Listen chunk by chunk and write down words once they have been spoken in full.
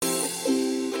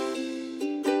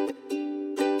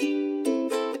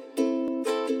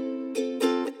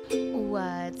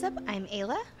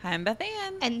Ayla. Hi, I'm Beth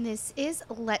Ann. And this is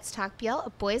Let's Talk BL,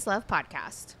 a Boys Love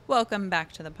podcast. Welcome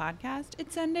back to the podcast.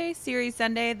 It's Sunday, Series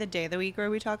Sunday, the day of the week where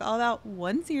we talk all about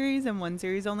one series and one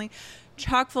series only,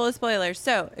 chock full of spoilers.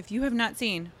 So if you have not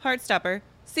seen Heartstopper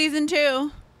Season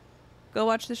 2, go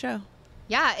watch the show.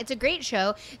 Yeah, it's a great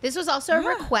show. This was also a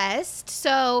request.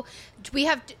 So we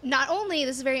have not only,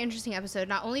 this is a very interesting episode,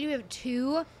 not only do we have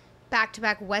two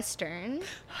back-to-back Western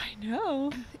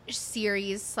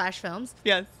series/films.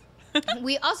 Yes.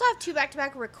 We also have two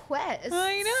back-to-back requests.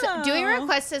 I know. So doing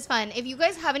requests is fun. If you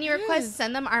guys have any requests,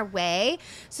 send them our way.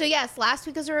 So yes, last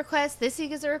week was a request. This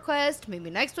week is a request. Maybe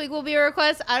next week will be a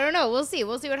request. I don't know. We'll see.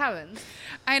 We'll see what happens.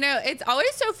 I know. It's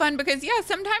always so fun because,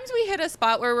 sometimes we hit a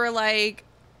spot where we're like,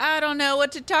 I don't know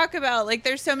what to talk about. Like,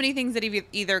 there's so many things that have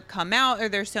either come out or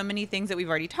there's so many things that we've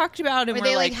already talked about. And or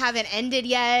they, like, haven't ended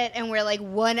yet and we're, like,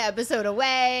 one episode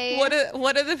away.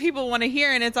 What do the people want to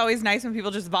hear? And it's always nice when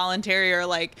people just voluntarily are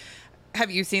like, have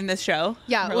you seen this show?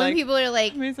 Yeah, we're when like, people are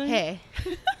like, amazing. hey,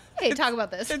 talk about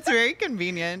this. It's very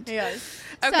convenient. Yes.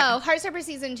 Okay. So, Heartstopper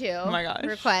Season 2. Oh, my gosh.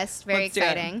 Request. Very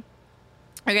exciting.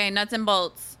 Okay, nuts and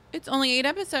bolts. It's only 8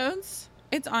 episodes.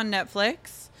 It's on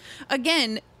Netflix.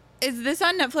 Again, is this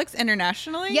on Netflix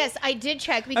internationally? Yes, I did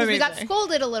check because we got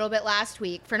scolded a little bit last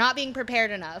week for not being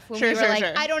prepared enough. When we were like,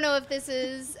 I don't know if this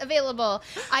is available.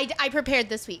 I prepared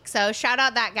this week, so shout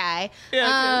out that guy.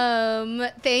 Yeah,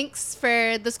 thanks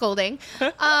for the scolding.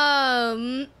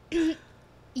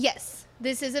 Yes,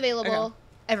 this is available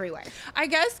everywhere. I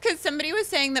guess because somebody was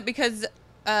saying that because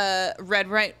Red,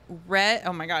 White,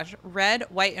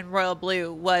 and Royal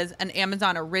Blue was an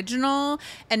Amazon original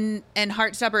and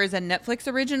Heartstopper is a Netflix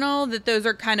original, that those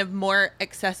are kind of more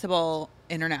accessible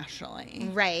internationally.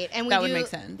 Right. And that would make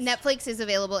sense. Netflix is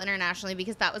available internationally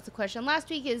because that was the question last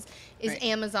week is right.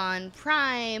 Amazon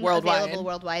Prime available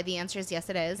worldwide? The answer is yes,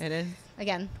 it is. It is.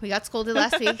 Again, we got scolded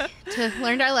last week to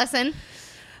learn our lesson.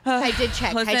 I did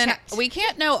check. Listen, I checked. We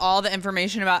can't know all the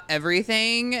information about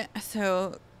everything,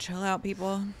 so chill out,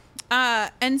 people.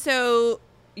 And so,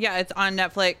 it's on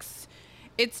Netflix.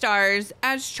 It stars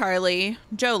as Charlie,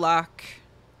 Joe Locke,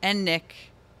 and Nick.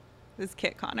 This is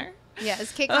Kit Connor. Yeah,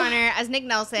 as Kit Connor, as Nick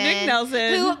Nelson. Nick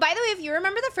Nelson. Who, by the way, if you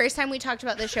remember the first time we talked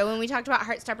about this show, when we talked about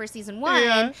Heartstopper Season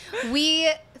 1,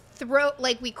 we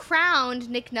crowned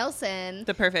Nick Nelson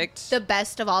the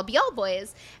best of all BL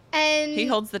boys. And he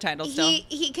holds the title still.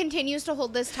 He continues to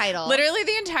hold this title. Literally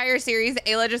the entire series,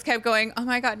 Ayla just kept going, oh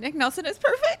my God, Nick Nelson is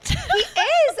perfect. He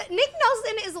is. Nick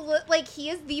Nelson is he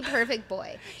is the perfect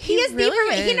boy. He is really the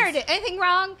perfect. He never did anything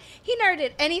wrong. He never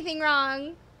did anything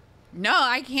wrong. No,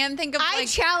 I can't think of I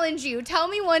challenge you. Tell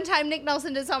me one time Nick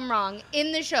Nelson did something wrong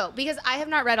in the show, because I have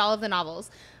not read all of the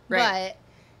novels. Right. But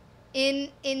in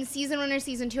Season 1 or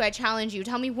Season 2, I challenge you.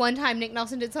 Tell me one time Nick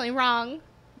Nelson did something wrong.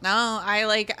 No, I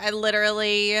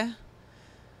literally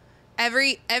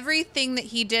everything that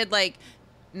he did, like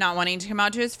not wanting to come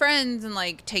out to his friends and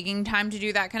like taking time to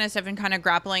do that kind of stuff and kind of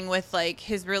grappling with like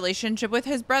his relationship with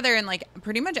his brother and like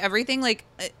pretty much everything, like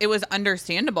it was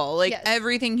understandable. Like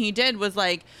everything he did was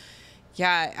like,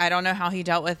 yeah, I don't know how he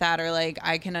dealt with that, or like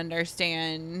I can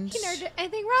understand. He never did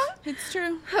anything wrong? It's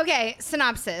true. Okay,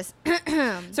 synopsis.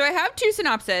 So I have 2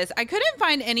 synopses. I couldn't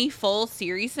find any full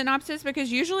series synopsis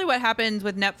because usually what happens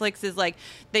with Netflix is like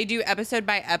they do episode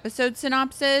by episode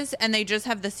synopsis and they just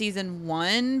have the Season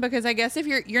 1, because I guess if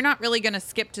you're not really going to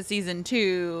skip to Season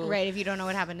 2. Right, if you don't know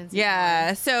what happened in Season 1.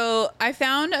 Yeah, so I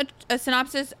found a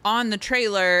synopsis on the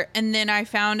trailer, and then I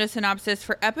found a synopsis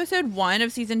for episode 1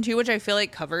 of Season 2, which I feel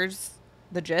like covers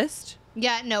the gist.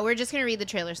 Yeah, no, we're just going to read the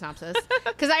trailer synopsis.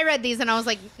 Because I read these and I was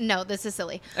like, no, this is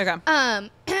silly. Okay.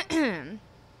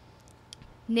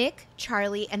 Nick,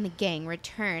 Charlie, and the gang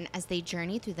return as they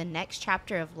journey through the next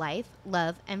chapter of life,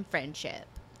 love, and friendship.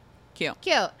 Cute.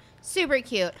 Super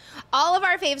cute. All of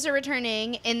our faves are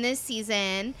returning in this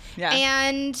season. Yeah.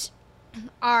 And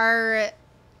our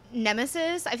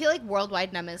nemesis, I feel like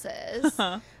worldwide nemesis,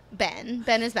 Ben.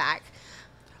 Ben is back.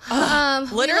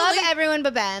 Literally, we love everyone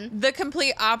but Ben. The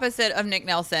complete opposite of Nick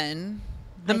Nelson.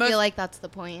 I feel like that's the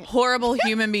point. Horrible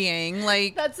human being.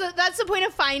 Like that's the point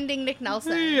of finding Nick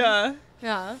Nelson.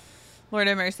 Yeah. Lord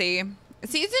have mercy.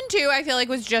 Season 2, I feel like,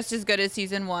 was just as good as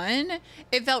Season 1.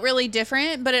 It felt really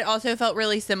different, but it also felt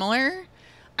really similar.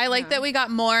 I like that we got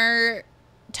more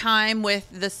time with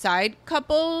the side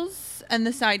couples and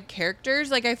the side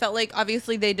characters. Like, I felt like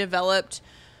obviously they developed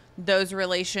those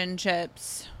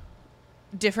relationships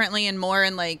differently and more,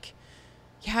 and like,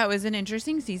 yeah, it was an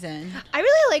interesting season. I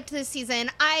really liked this season.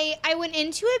 I went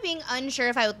into it being unsure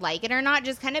if I would like it or not,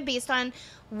 just kind of based on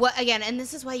what again, and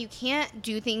this is why you can't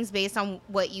do things based on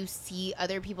what you see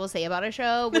other people say about a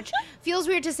show, which feels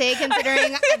weird to say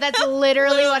considering that's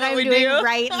literally what I'm doing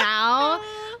right now.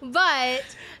 But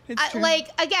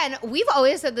again, we've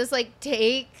always said this, like,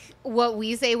 take what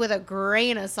we say with a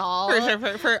grain of salt.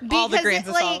 For all the grains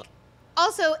of salt.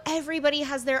 Also, everybody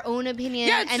has their own opinion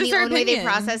and the own way they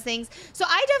process things. So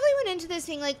I definitely went into this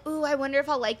thing like, ooh, I wonder if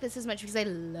I'll like this as much because I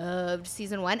loved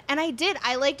season 1. And I did.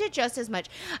 I liked it just as much.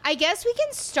 I guess we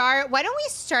can start. Why don't we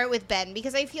start with Ben?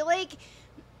 Because I feel like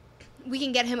we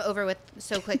can get him over with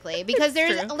so quickly. Because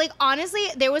there's, like, honestly,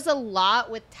 there was a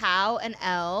lot with Tao and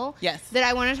Elle that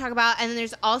I want to talk about. And then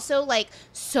there's also, like,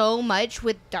 so much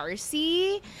with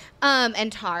Darcy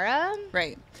and Tara.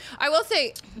 Right. I will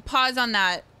say, pause on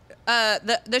that.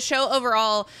 The show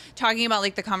overall, talking about,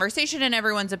 like, the conversation and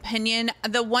everyone's opinion,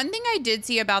 the one thing I did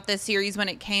see about this series when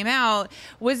it came out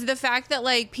was the fact that,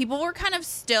 like, people were kind of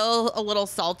still a little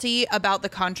salty about the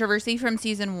controversy from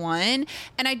season 1.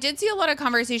 And I did see a lot of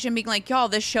conversation being like, y'all,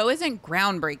 this show isn't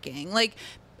groundbreaking. Like,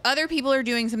 other people are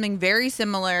doing something very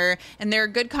similar and there are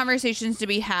good conversations to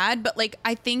be had, but, like,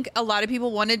 I think a lot of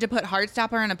people wanted to put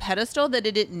Heartstopper on a pedestal that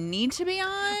it didn't need to be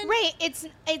on. Right. It's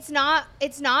not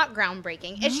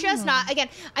groundbreaking. It's just not. Again,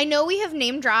 I know we have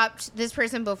name dropped this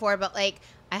person before, but, like,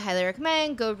 I highly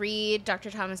recommend go read Dr.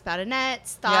 Thomas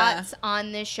Baudinet's thoughts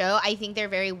on this show. I think they're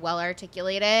very well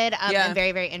articulated and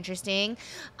very, very interesting.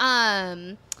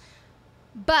 But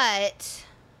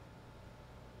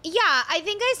yeah, I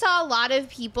think I saw a lot of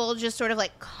people just sort of,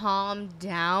 like, calm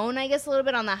down, I guess, a little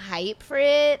bit on the hype for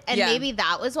it. And maybe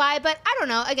that was why. But I don't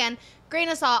know. Again, grain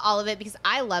of salt, all of it, because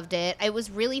I loved it. It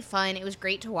was really fun. It was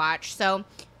great to watch. So,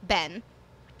 Ben.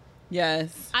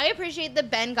 Yes. I appreciate that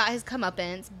Ben got his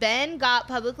comeuppance. Ben got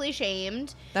publicly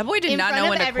shamed. That boy did not know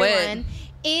when to quit.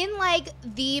 In, like,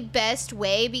 the best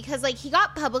way, because, like, he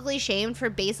got publicly shamed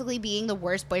for basically being the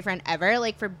worst boyfriend ever,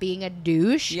 like, for being a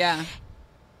douche. Yeah.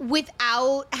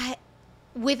 Without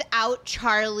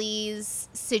Charlie's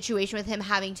situation with him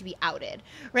having to be outed,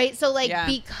 right? So, like,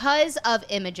 because of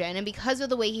Imogen and because of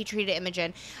the way he treated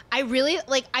Imogen, I really,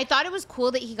 like, I thought it was cool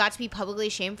that he got to be publicly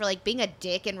shamed for, like, being a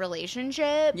dick in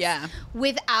relationships. Yeah.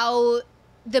 Without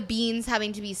the beans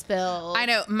having to be spilled. I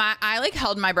know. I, like,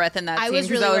 held my breath in that scene. I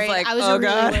was really worried. Like, I was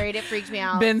really worried. It freaked me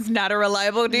out. Ben's not a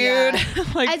reliable dude. Yeah.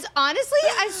 Like,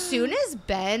 as soon as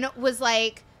Ben was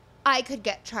like, I could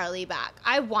get Charlie back.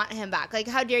 I want him back. Like,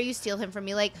 how dare you steal him from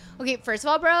me? Like, okay, first of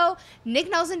all, bro, Nick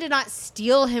Nelson did not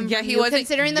steal him from you,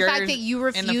 considering the fact that you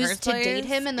refused to date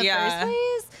him in the first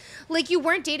place. Like, you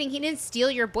weren't dating. He didn't steal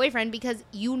your boyfriend because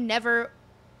you never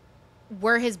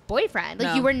were his boyfriend.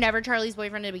 Like, you were never Charlie's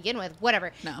boyfriend to begin with.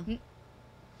 Whatever. No.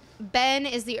 Ben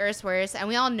is the Earth's worst, and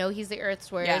we all know he's the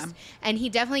Earth's worst, and he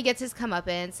definitely gets his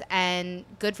comeuppance, and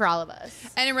good for all of us.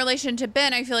 And in relation to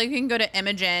Ben, I feel like we can go to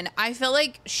Imogen. I feel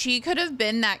like she could have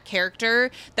been that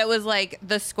character that was, like,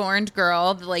 the scorned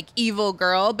girl, the, like, evil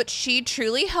girl, but she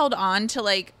truly held on to,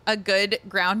 like, a good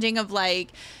grounding of,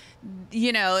 like,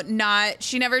 you know,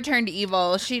 she never turned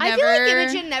evil. I feel like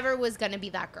Imogen never was going to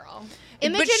be that girl.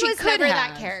 Imogen was never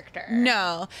that character.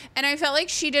 No. And I felt like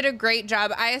she did a great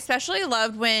job. I especially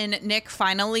loved when Nick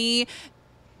finally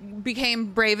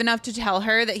became brave enough to tell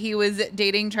her that he was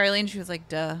dating Charlie, and she was like,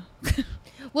 duh.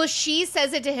 Well, she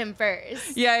says it to him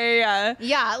first. Yeah.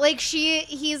 Yeah, like,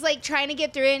 he's, like, trying to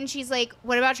get through it, and she's like,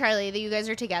 what about Charlie, that you guys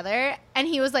are together? And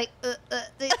he was like,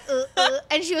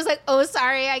 and she was like, oh,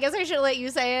 sorry, I guess I should let you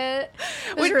say it.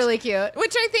 It was really cute.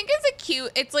 Which I think is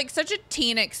it's, like, such a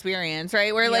teen experience,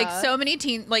 right? Where, like, so many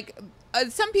like,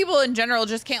 some people in general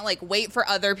just can't, like, wait for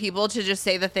other people to just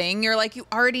say the thing. You're like, you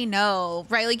already know,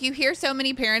 right? Like, you hear so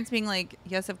many parents being like,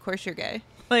 yes, of course you're gay.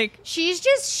 Like, she's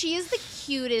the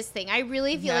cutest thing. I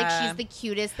really feel like she's the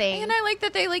cutest thing. And I like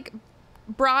that they, like,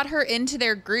 brought her into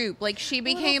their group. Like, she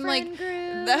became, like,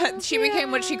 she became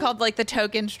what she called, like, the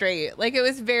token straight. Like, it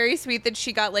was very sweet that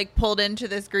she got, like, pulled into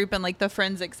this group and, like, the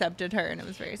friends accepted her, and it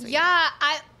was very sweet. Yeah,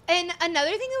 and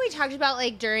another thing that we talked about,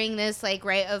 like, during this, like,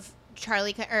 right, of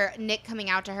Charlie or Nick coming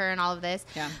out to her and all of this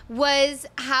was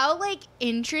how, like,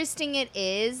 interesting it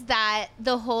is that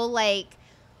the whole, like,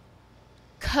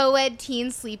 co-ed teen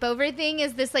sleepover thing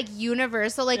is this, like,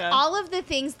 universal, like, all of the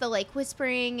things, the, like,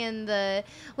 whispering and the,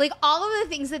 like, all of the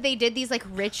things that they did, these, like,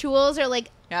 rituals are, like,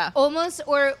 almost,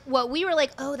 or what we were like,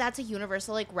 oh, that's a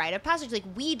universal, like, rite of passage. Like,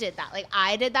 we did that. Like,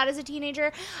 I did that as a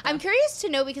teenager. I'm curious to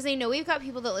know, because I know we've got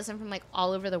people that listen from, like,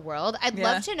 all over the world. I'd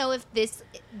love to know if this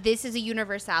is a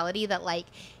universality that, like,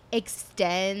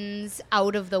 extends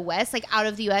out of the West, like, out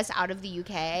of the US, out of the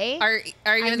UK.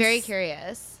 Are you I'm very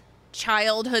curious.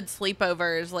 childhood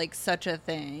sleepovers like such a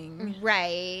thing.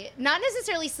 Right. Not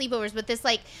necessarily sleepovers, but this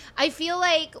like, I feel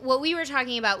like what we were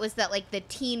talking about was that like the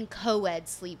teen co-ed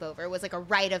sleepover was like a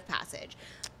rite of passage.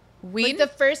 Like the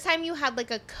first time you had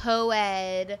like a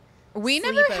co-ed we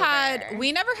never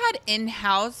had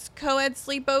in-house co-ed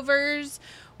sleepovers.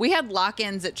 We had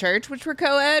lock-ins at church, which were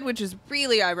co-ed, which is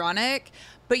really ironic.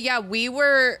 But yeah,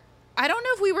 I don't know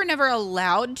if we were never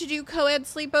allowed to do co-ed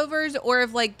sleepovers or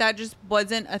if like that just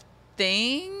wasn't a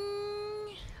thing.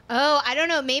 Oh, I don't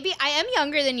know. Maybe I am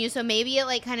younger than you, so maybe it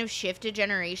like kind of shifted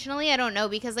generationally. I don't know,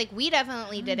 because like we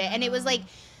definitely did it, and it was like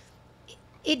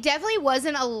it definitely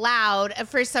wasn't allowed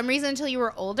for some reason until you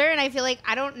were older. And I feel like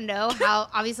I don't know how.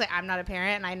 Obviously, I'm not a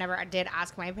parent, and I never did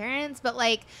ask my parents, but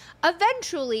like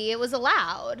eventually it was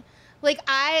allowed.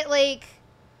 I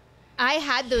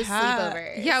had those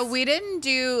sleepovers. Yeah,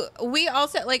 we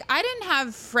also, like, I didn't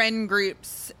have friend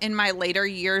groups in my later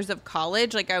years of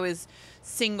college. Like, I was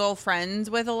single friends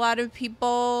with a lot of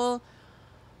people.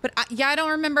 But, I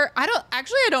don't remember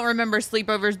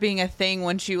sleepovers being a thing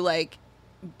once you, like,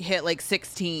 hit, like,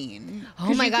 16.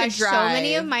 Oh, my gosh, so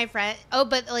many of my friends. Oh,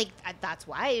 but, like, that's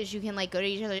why, is you can, like, go to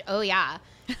each other. Oh, yeah.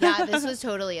 Yeah, this was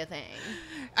totally a thing.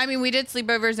 I mean, we did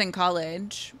sleepovers in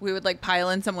college. We would like pile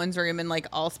in someone's room and like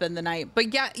all spend the night.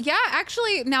 But yeah,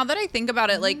 actually, now that I think about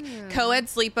it, like co-ed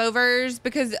sleepovers,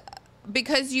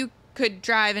 because you could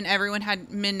drive and everyone had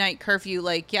midnight curfew,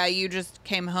 like, yeah, you just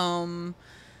came home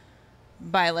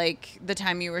by like the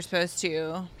time you were supposed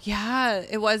to. Yeah,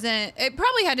 it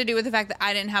probably had to do with the fact that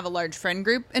I didn't have a large friend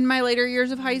group in my later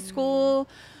years of high school.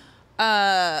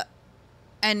 And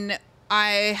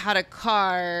I had a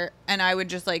car and I would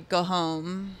just like go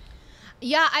home.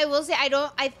 Yeah, I will say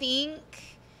I think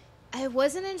it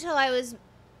wasn't until I was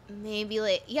maybe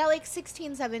like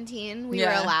 16, 17 we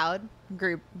were allowed.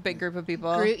 Big group of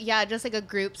people. Just like a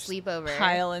group sleepover.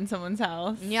 Pile in someone's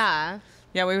house. Yeah.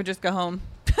 Yeah, we would just go home.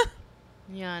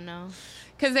 Yeah, no.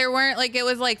 Because there weren't, like, it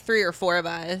was like 3 or 4 of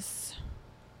us.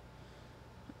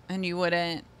 And you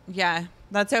wouldn't. Yeah.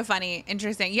 That's so funny.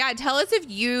 Interesting. Yeah, tell us if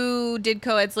you did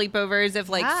co-ed sleepovers, if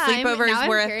like sleepovers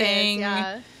were a thing.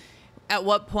 Yeah. At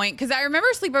what point? Because I remember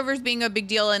sleepovers being a big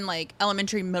deal in like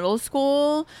elementary, middle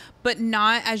school, but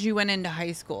not as you went into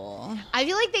high school. I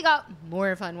feel like they got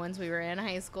more fun once we were in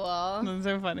high school. That's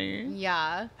so funny.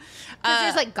 Yeah. Because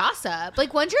there's like gossip.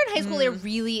 Like once you're in high school, there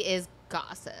really is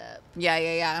gossip.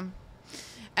 Yeah.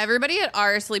 Everybody at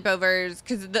our sleepovers,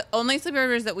 because the only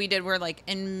sleepovers that we did were like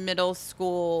in middle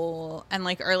school and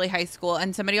like early high school,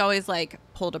 and somebody always like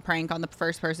pulled a prank on the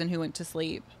first person who went to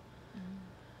sleep.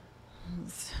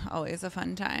 It's always a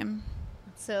fun time.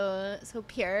 So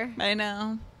pure. I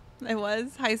know. It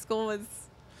was. High school was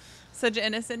such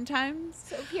innocent times.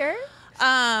 So pure.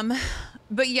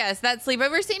 But yes, that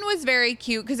sleepover scene was very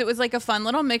cute because it was like a fun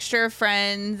little mixture of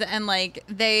friends, and like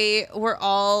they were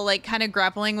all like kind of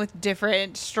grappling with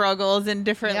different struggles and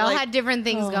different. They all had different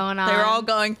things going on. They were all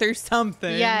going through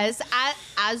something. Yes,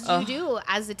 as you do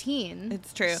as a teen.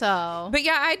 It's true. So, but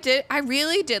yeah, I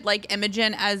really did like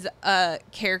Imogen as a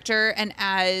character and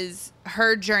as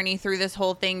her journey through this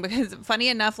whole thing, because funny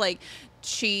enough, like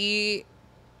she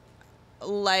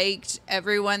liked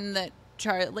everyone that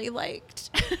Charlie liked.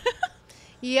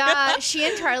 Yeah, she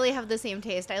and Charlie have the same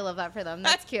taste. I love that for them.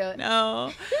 That's cute.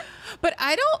 No. But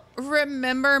I don't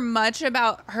remember much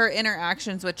about her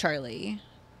interactions with Charlie.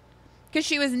 Because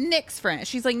she was Nick's friend.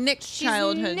 She's like Nick's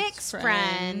childhood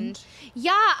friend.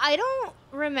 Yeah, I don't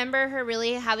remember her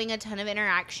really having a ton of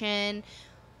interaction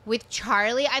with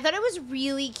Charlie. I thought it was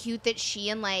really cute that she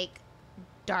and like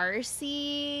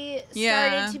Darcy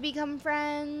started to become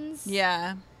friends.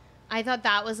 Yeah. I thought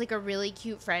that was, like, a really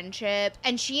cute friendship.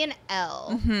 And she and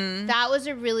Elle. Mm-hmm. That was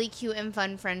a really cute and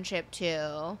fun friendship,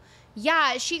 too.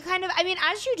 Yeah, she kind of... I mean,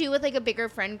 as you do with, like, a bigger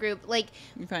friend group, like,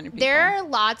 there are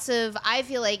lots of... I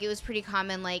feel like it was pretty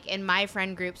common, like, in my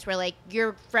friend groups where, like,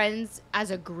 you're friends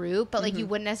as a group, but, like, you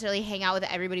wouldn't necessarily hang out with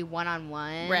everybody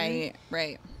one-on-one.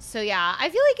 Right. So, yeah, I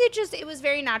feel like it was a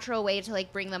very natural way to,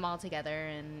 like, bring them all together.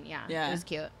 And, yeah. It was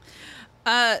cute.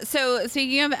 So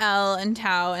speaking of Elle and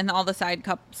Tao and all the side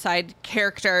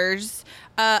characters,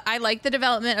 I like the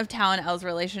development of Tao and Elle's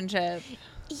relationship.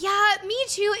 Yeah, me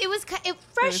too. It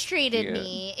frustrated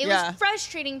me. It was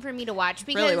frustrating for me to watch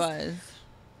because it really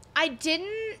was.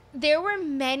 There were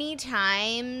many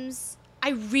times I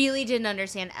really didn't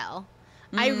understand Elle.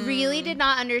 I really did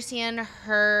not understand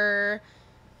her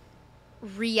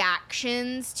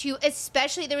reactions to,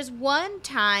 especially there was one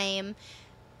time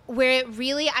where it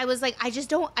really, I was like, I just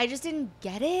didn't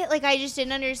get it. Like, I just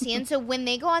didn't understand. So when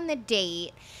they go on the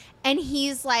date and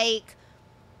he's like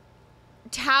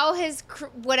Tao has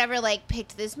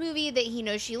picked this movie that he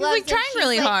knows she loves. He's like trying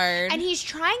really hard. And he's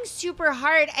trying super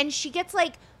hard, and she gets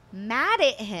like mad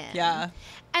at him. Yeah.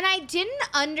 And I didn't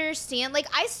understand, like,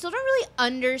 I still don't really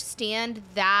understand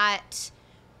that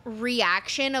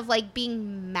reaction of like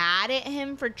being mad at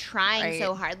him for trying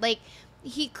so hard. Like,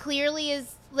 he clearly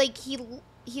is like, he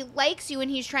likes you,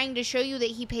 and he's trying to show you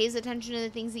that he pays attention to the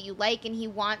things that you like, and he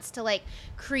wants to like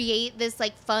create this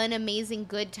like fun, amazing,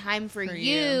 good time for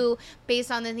you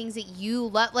based on the things that you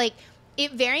love. Like,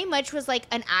 it very much was like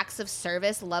an acts of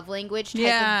service, love language type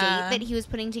of date that he was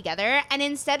putting together. And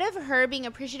instead of her being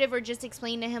appreciative or just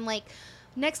explaining to him like,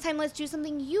 next time let's do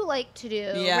something you like to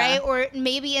do, right? Or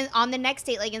maybe on the next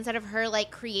date, like, instead of her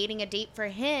like creating a date for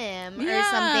him or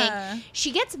something,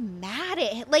 she gets mad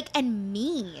at him, like, and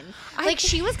mean. Like,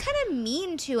 she was kind of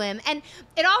mean to him, and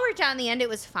it all worked out in the end. It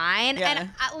was fine. And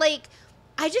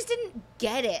I just didn't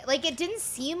get it. Like, it didn't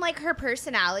seem like her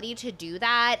personality to do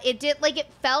that. It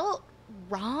felt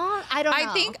wrong. I don't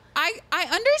know. I think I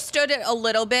understood it a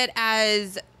little bit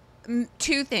as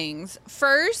two things.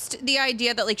 First, the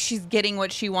idea that like she's getting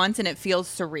what she wants, and it feels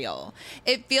surreal.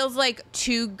 It feels like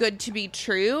too good to be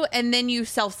true, and then you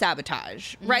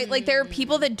self-sabotage, right? Like, there are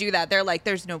people that do that. They're like,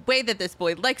 there's no way that this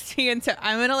boy likes me, and so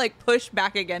I'm gonna like push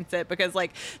back against it because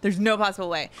like there's no possible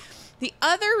way. The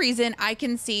other reason I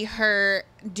can see her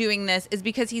doing this is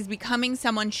because he's becoming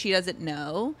someone she doesn't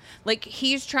know. Like,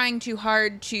 he's trying too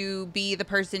hard to be the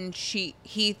person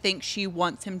he thinks she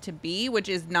wants him to be, which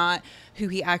is not who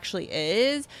he actually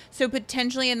is. So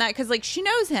potentially in that, because like she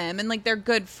knows him and like they're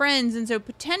good friends, and so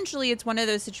potentially it's one of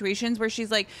those situations where she's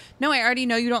like, no, I already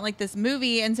know you don't like this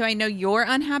movie, and so I know you're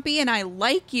unhappy, and I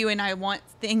like you, and I want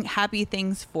happy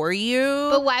things for you.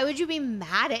 But why would you be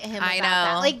mad at him about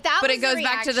that? Like, that but was it goes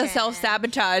back to the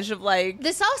self-sabotage of like,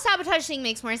 the self-sabotage thing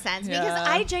makes more sense because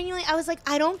I was like,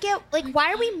 I don't get, like,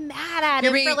 why are we mad at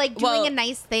him for like doing a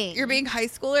nice thing? You're being high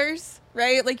schoolers,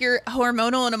 right? Like, you're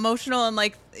hormonal and emotional, and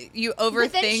like you overthink,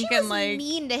 but then she and was like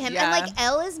mean to him, and like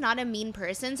Elle is not a mean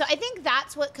person, so I think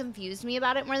that's what confused me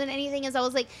about it more than anything. Is I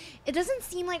was like, it doesn't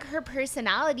seem like her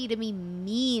personality to be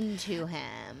mean to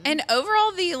him. And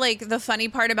overall, the funny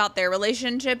part about their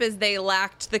relationship is they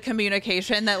lacked the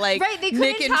communication that like they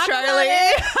Nick and talk Charlie.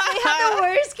 They had the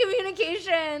worst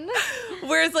communication.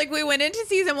 Whereas like we went into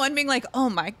season 1 being like, oh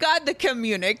my god, the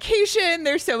communication.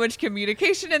 There's so much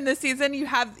communication in this season. You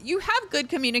have good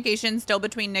communication still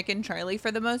between Nick and Charlie for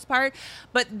the most part,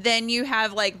 but then you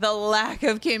have like the lack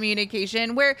of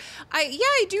communication where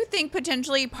I do think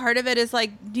potentially part of it is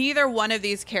like neither one of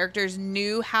these characters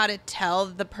knew how to tell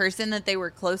the person that they were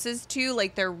closest to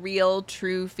like their real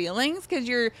true feelings, because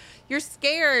you're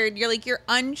scared, you're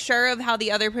unsure of how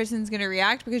the other person's going to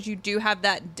react, because you do have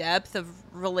that depth of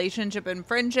relationship and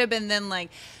friendship, and then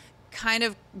like kind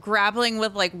of grappling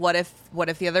with like what if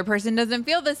the other person doesn't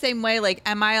feel the same way, like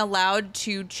am I allowed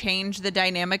to change the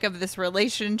dynamic of this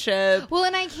relationship? Well,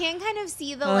 and I can kind of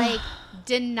see the like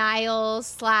denial /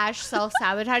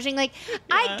 self-sabotaging, like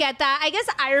I get that. I guess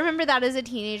I remember that as a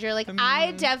teenager. Like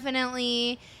I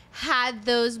definitely had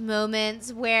those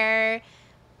moments where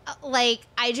like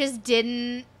I just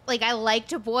didn't, like, I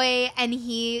liked a boy, and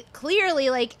he clearly,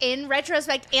 like, in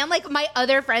retrospect, and, like, my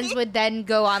other friends would then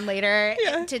go on later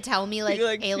to tell me, like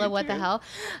Ayla, what the hell?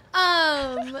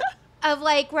 Of,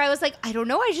 like, where I was like, I don't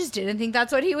know, I just didn't think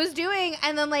that's what he was doing.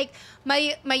 And then, like,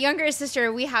 my younger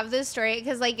sister, we have this story,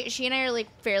 because, like, she and I are, like,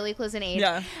 fairly close in age.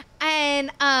 Yeah. And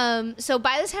so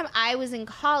by the time I was in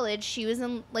college, she was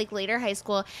in, like, later high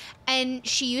school, and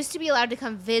she used to be allowed to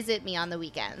come visit me on the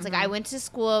weekends. Like, I went to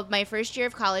school, my first year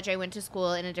of college, I went to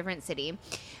school in a different city.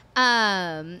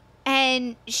 And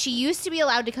she used to be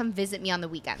allowed to come visit me on the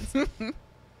weekends.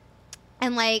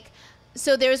 And, like,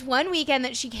 so there was one weekend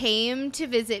that she came to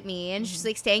visit me, and she's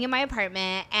like staying in my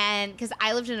apartment, and because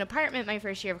I lived in an apartment my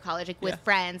first year of college, like with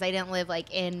friends, I didn't live like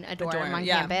in a dorm on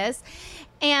campus,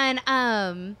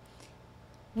 and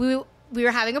we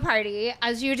were having a party,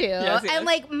 as you do, and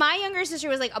like my younger sister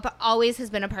was like always has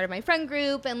been a part of my friend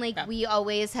group, and like we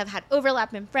always have had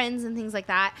overlap in friends and things like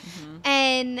that,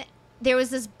 and there was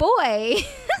this boy.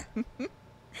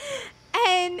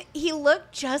 And he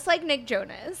looked just like Nick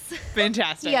Jonas.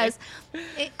 Fantastic. Yes.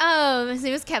 His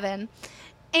name was Kevin.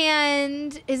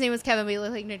 And his name was Kevin, but he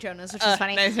looked like Nick Jonas, which is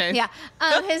funny. Nice. Yeah.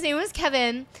 His name was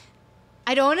Kevin.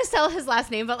 I don't want to sell his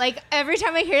last name, but like every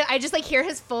time I hear it, I just like hear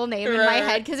his full name in my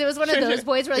head, because it was one of those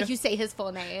boys where like you say his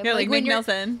full name. Yeah, like Nick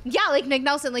Nelson. Yeah, like Nick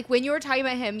Nelson. Like when you were talking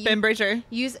about him, Ben Brazier.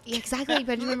 Exactly, like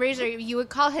Benjamin Brazier. You would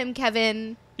call him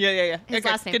Kevin. Yeah. His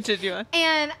last name. Continue.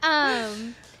 And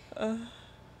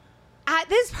at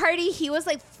this party, he was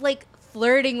like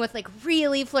flirting with, like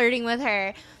really flirting with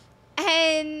her,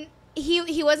 and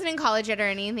he wasn't in college yet or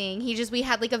anything. We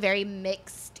had like a very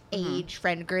mixed age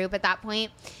friend group at that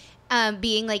point.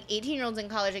 Being like 18-year-olds in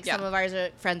college, like some of our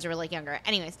friends were like younger.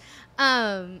 Anyways,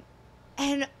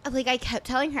 and like I kept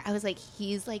telling her, I was like,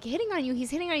 he's like hitting on you,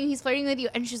 he's flirting with you,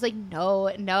 and she's like,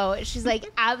 no. She's like,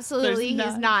 absolutely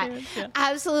he's not. Yeah.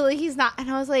 Absolutely he's not.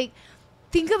 And I was like,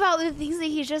 think about the things that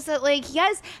he just said, like,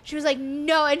 yes. She was like,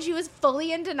 no, and she was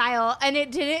fully in denial. And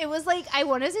it was like, I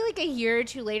want to say like a year or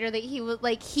two later that he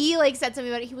said something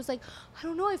about it. He was like, I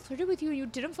don't know, I flirted with you and you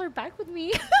didn't flirt back with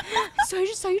me. So I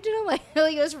just saw you didn't like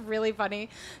it was really funny.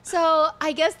 So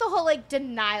I guess the whole like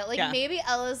denial, like maybe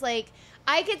Ella's like,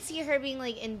 I could see her being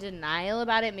like in denial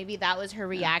about it. Maybe that was her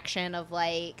reaction of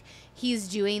like, he's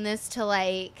doing this to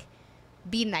like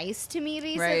be nice to me,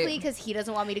 basically, because he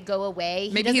doesn't want me to go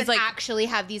away. Maybe he doesn't actually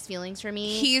have these feelings for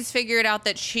me. He's figured out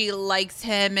that she likes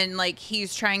him, and like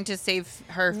he's trying to save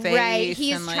her face. Right,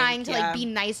 he's trying to like be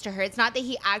nice to her. It's not that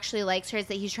he actually likes her; it's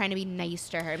that he's trying to be nice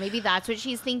to her. Maybe that's what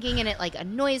she's thinking, and it like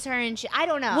annoys her. And I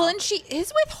don't know. Well, and she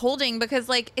is withholding because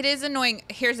like it is annoying.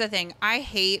 Here's the thing: I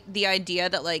hate the idea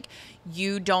that like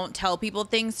you don't tell people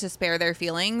things to spare their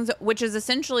feelings, which is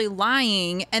essentially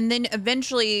lying. And then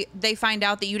eventually they find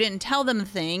out that you didn't tell them the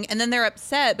thing. And then they're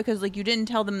upset because like you didn't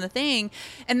tell them the thing.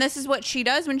 And this is what she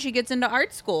does when she gets into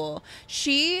art school.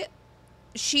 She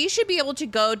should be able to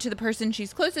go to the person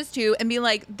she's closest to and be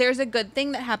like, there's a good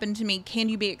thing that happened to me. Can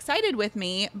you be excited with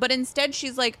me? But instead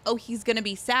she's like, oh, he's going to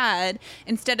be sad,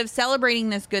 instead of celebrating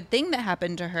this good thing that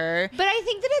happened to her. But I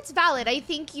think that it's valid.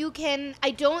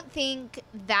 I don't think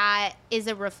that is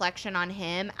a reflection on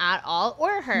him at all,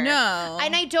 or her. No.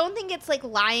 And I don't think it's like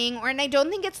lying, and I don't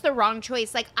think it's the wrong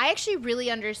choice. Like, I actually really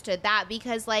understood that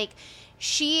because like,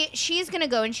 she's gonna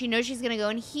go and she knows she's gonna go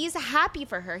and he's happy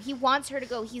for her. He wants her to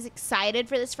go. He's excited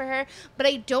for this for her. But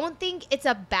I don't think it's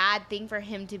a bad thing for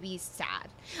him to be sad.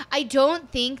 I don't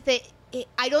think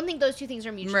those two things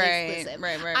are mutually exclusive.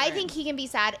 Right. I think he can be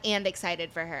sad and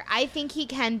excited for her. I think he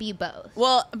can be both.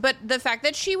 Well, but the fact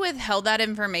that she withheld that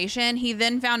information, he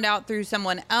then found out through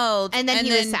someone else. And then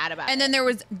he was sad about it. And then there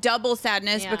was double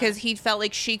sadness because he felt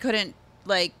like she couldn't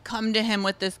like come to him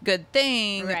with this good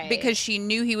thing because she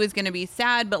knew he was going to be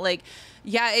sad. But like,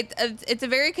 yeah, it's a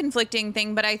very conflicting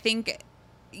thing. But I think,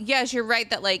 yes, you're right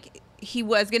that like he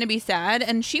was going to be sad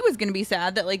and she was going to be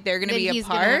sad that like they're going to be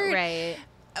apart. Right.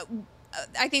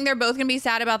 I think they're both going to be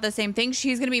sad about the same thing.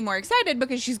 She's going to be more excited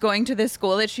because she's going to this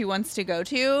school that she wants to go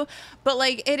to. But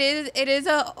like, it is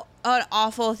an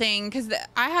awful thing because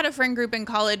I had a friend group in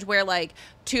college where like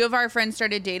two of our friends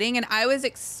started dating and I was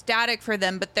ecstatic for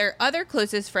them. But their other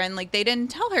closest friend, like they didn't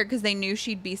tell her because they knew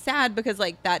she'd be sad because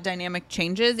like that dynamic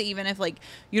changes. Even if like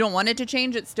you don't want it to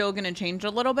change, it's still going to change a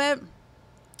little bit.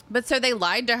 But so they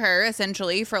lied to her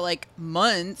essentially for like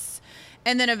months.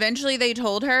 And then eventually they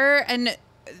told her, and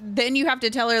then you have to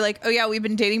tell her like, oh yeah, we've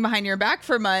been dating behind your back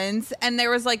for months. And there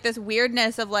was like this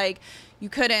weirdness of like, you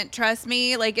couldn't trust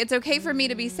me. Like, it's okay for me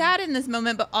to be sad in this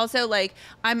moment, but also like,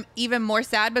 I'm even more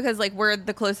sad because like, we're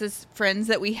the closest friends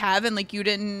that we have. And like,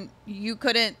 you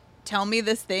couldn't tell me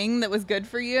this thing that was good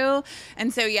for you.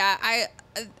 And so, yeah,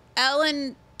 Elle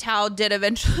and Tao did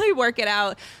eventually work it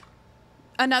out.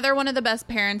 Another one of the best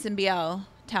parents in BL.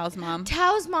 Tao's mom. She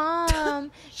was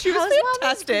fantastic.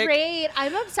 Mom is great.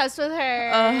 I'm obsessed with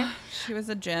her. She was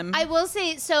a gem. I will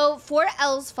say, so for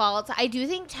Elle's faults, I do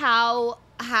think Tao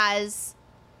has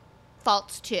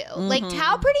faults too. Mm-hmm. Like,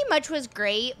 Tao pretty much was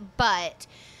great, but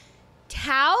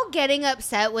Tao getting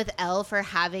upset with Elle for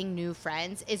having new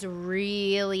friends is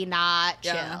really not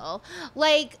chill.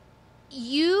 Like,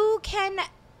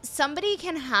 somebody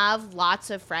can have lots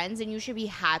of friends and you should be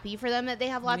happy for them that they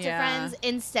have lots of friends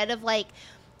instead of like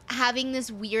having this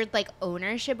weird like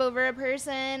ownership over a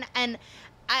person. And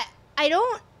I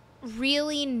don't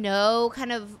really know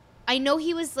I know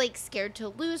he was like scared to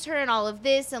lose her and all of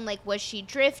this and like was she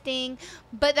drifting,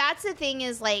 but that's the thing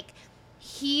is like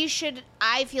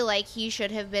I feel like he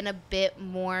should have been a bit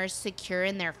more secure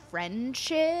in their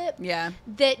friendship. Yeah.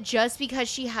 That just because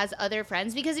she has other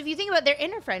friends, because if you think about their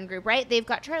inner friend group, right? They've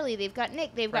got Charlie, they've got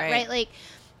Nick, they've got, right? Like,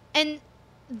 and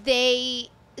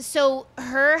so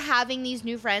her having these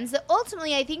new friends that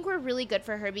ultimately I think were really good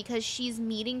for her because she's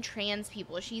meeting trans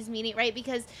people. She's meeting, right?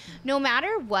 Because no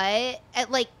matter what,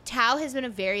 like Tao has been a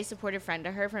very supportive friend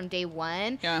to her from day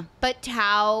one. Yeah. But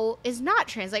Tao is not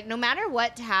trans. Like no matter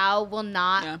what, Tao will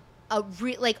not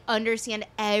understand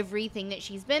everything that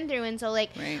she's been through. And so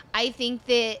like, I think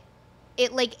that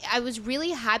I was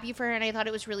really happy for her and I thought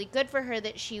it was really good for her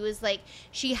that she was like,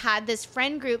 she had this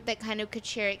friend group that kind of could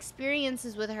share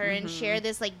experiences with her and share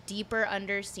this like deeper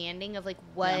understanding of like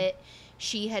what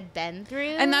she had been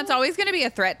through. And that's always going to be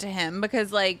a threat to him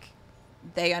because like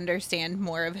they understand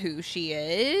more of who she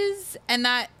is.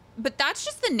 But that's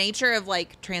just the nature of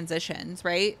like transitions,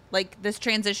 right? Like this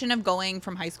transition of going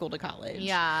from high school to college.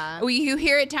 Yeah. You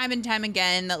hear it time and time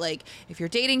again that like if you're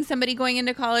dating somebody going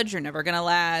into college, you're never gonna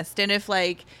last. And if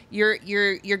like you're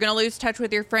gonna lose touch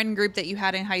with your friend group that you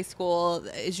had in high school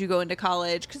as you go into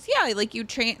college. Cause yeah, like you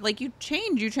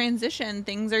change, you transition,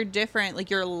 things are different. Like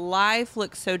your life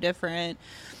looks so different.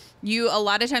 You a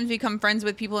lot of times become friends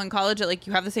with people in college that like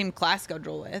you have the same class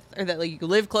schedule with or that like you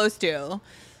live close to.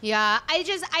 Yeah, I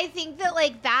think that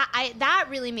like that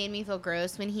really made me feel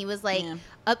gross when he was like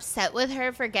upset with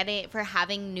her for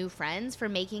having new friends, for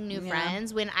making new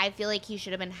friends, when I feel like he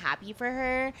should have been happy for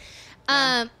her.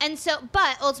 And so,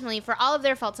 but ultimately for all of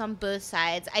their faults on both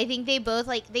sides, I think they both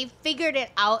like, they figured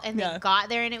it out and they got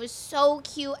there, and it was so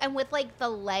cute. And with like the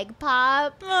leg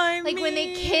pop, when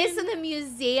they kiss in the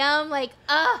museum, like,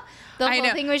 the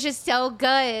whole thing was just so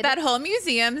good. That whole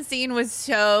museum scene was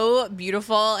so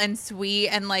beautiful and sweet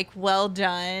and like well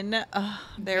done.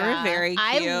 They were very cute.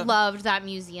 I loved that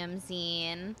museum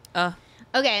scene.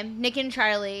 Okay, Nick and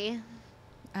Charlie.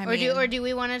 Or do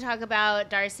we want to talk about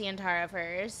Darcy and Tara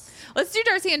first? Let's do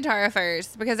Darcy and Tara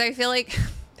first, because I feel like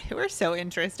they were so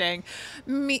interesting.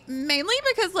 Mainly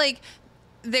because like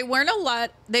they weren't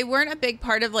a big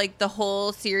part of like the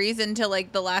whole series until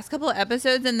like the last couple of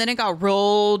episodes, and then it got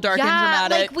real dark and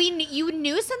dramatic. Like you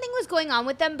knew something was going on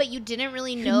with them, but you didn't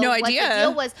really know what the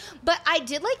deal was. But I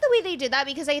did like the way they did that,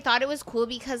 because I thought it was cool,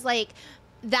 because like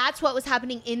that's what was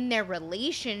happening in their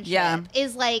relationship. Yeah.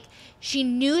 Is like she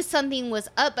knew something was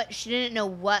up, but she didn't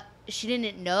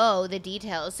know the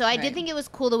details. So I did think it was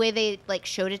cool the way they like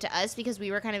showed it to us, because we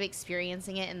were kind of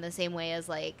experiencing it in the same way as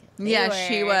like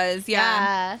she was.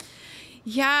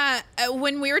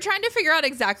 When we were trying to figure out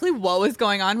exactly what was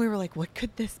going on, we were like, what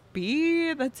could this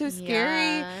be? That's so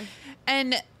scary.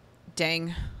 And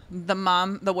dang,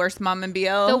 the worst mom in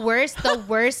BL. The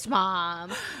worst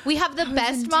mom. We have the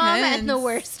best mom and the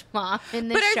worst mom in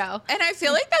this show. And I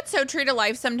feel like that's so true to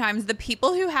life sometimes. The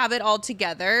people who have it all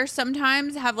together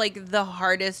sometimes have like the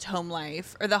hardest home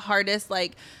life, or the hardest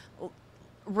like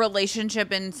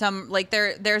relationship in some, like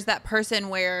there's that person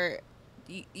where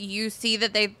you see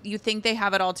that you think they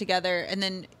have it all together, and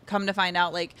then come to find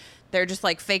out like they're just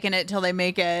like faking it till they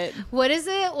make it. What is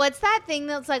it? What's that thing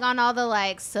that's like on all the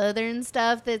like Southern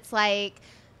stuff that's like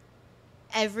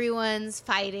everyone's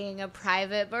fighting a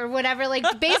private or whatever? Like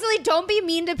basically don't be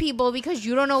mean to people because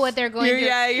you don't know what they're going through.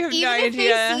 Yeah, you have Even no if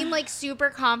idea. they seem like super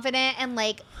confident and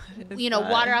like, you know,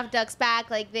 water off duck's back,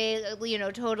 like they, you know,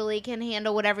 totally can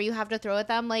handle whatever you have to throw at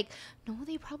them. Like, no,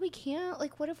 they probably can't.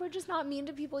 Like, what if we're just not mean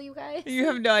to people, you guys? You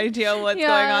have no idea what's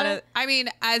going on. I mean,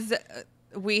 as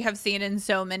we have seen in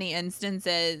so many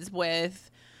instances with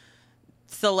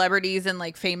celebrities and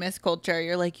like famous culture,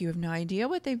 you're like, you have no idea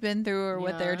what they've been through or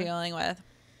what they're dealing with.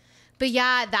 But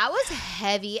yeah, that was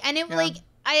heavy. And it like,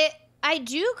 I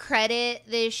do credit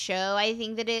this show. I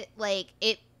think that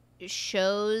it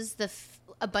shows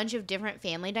a bunch of different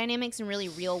family dynamics in really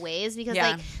real ways, because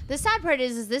like the sad part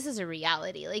is this is a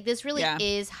reality. Like this really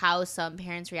is how some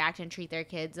parents react and treat their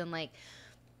kids. And like,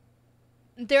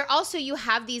 there also, you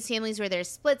have these families where there's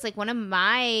splits. Like one of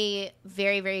my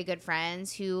very, very good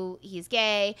friends, who he's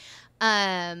gay,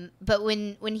 but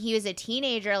when he was a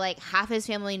teenager, like half his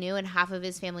family knew and half of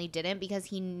his family didn't, because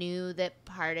he knew that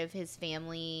part of his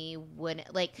family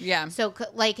wouldn't, like, so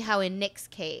like how in Nick's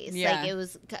case, like it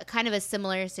was kind of a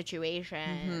similar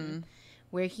situation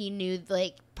where he knew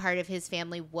like part of his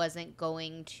family wasn't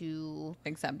going to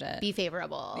accept it, be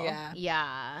favorable.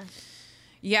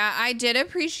 Yeah, I did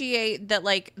appreciate that,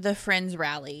 like, the friends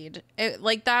rallied.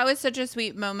 Like, that was such a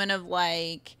sweet moment of,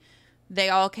 like, they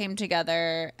all came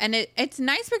together. And it's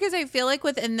nice because I feel like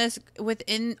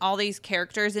within all these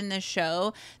characters in this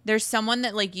show, there's someone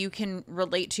that, like, you can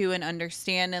relate to and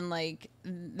understand. And, like,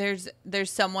 there's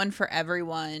someone for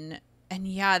everyone. And,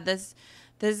 yeah, this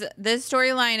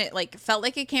storyline, it like felt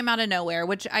like it came out of nowhere,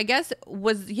 which I guess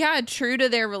was true to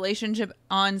their relationship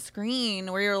on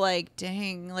screen, where you're like,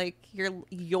 dang, like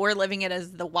you're living it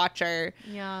as the watcher.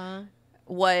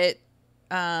 What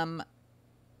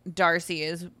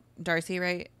Darcy,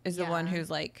 right, is the one who's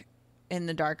like in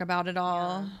the dark about it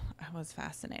all. It was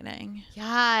fascinating.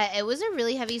 Yeah, it was a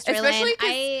really heavy storyline. Especially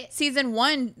because season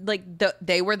 1, like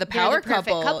they were the power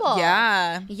couple.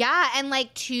 Yeah, and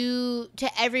like to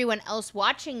everyone else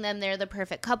watching them, they're the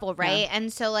perfect couple, right?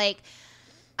 And so like,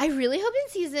 I really hope in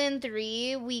season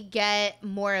 3 we get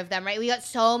more of them, right? We got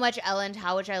so much Elle and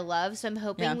Tao, which I love. So I'm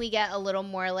hoping we get a little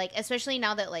more, like, especially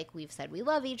now that like we've said we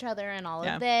love each other and all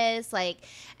of this, like,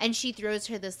 and she throws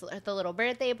her the little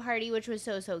birthday party, which was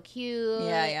so cute.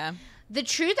 The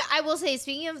truth, I will say,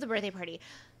 speaking of the birthday party,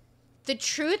 the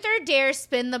truth or dare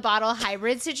spin the bottle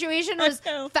hybrid situation was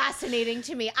fascinating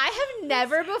to me. I have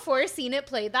never before seen it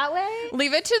played that way.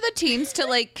 Leave it to the teams to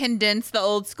like condense the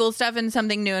old school stuff into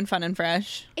something new and fun and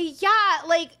fresh. Yeah,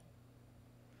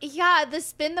 the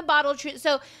spin the bottle truth.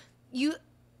 So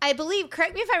I believe,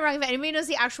 correct me if I'm wrong, if anybody knows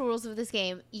the actual rules of this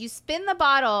game, you spin the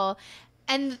bottle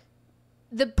and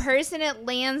the person it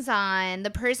lands on, the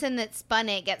person that spun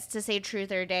it gets to say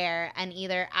truth or dare and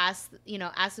either ask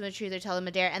them a truth or tell them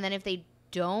a dare. And then if they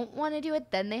don't want to do it,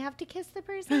 then they have to kiss the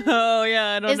person. Oh,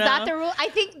 yeah. I don't know. Is that the rule? I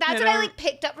think that's what I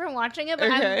picked up from watching it,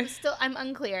 but okay. I'm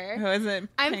unclear. Who is it?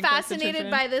 I'm fascinated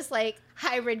by this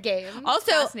hybrid game.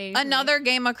 Also, another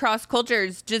game across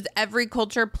cultures. Does every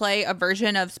culture play a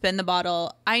version of spin the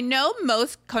bottle? I know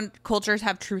most cultures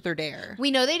have truth or dare.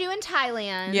 We know they do in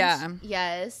Thailand. Yeah.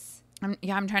 Yes.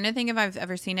 I'm trying to think if I've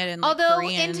ever seen it in in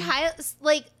Korean.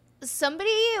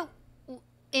 somebody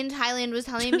in Thailand was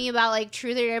telling me about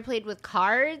truth or dare played with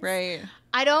cards. Right.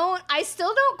 I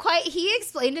still don't quite, he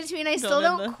explained it to me and I still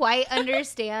don't quite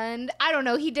understand. I don't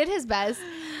know. He did his best,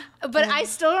 but I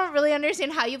still don't really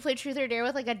understand how you play truth or dare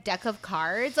with a deck of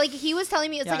cards. He was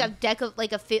telling me it's a deck of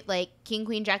king,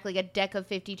 queen, jack, a deck of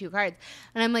 52 cards.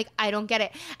 And I'm I don't get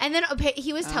it. And then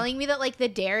he was telling me that the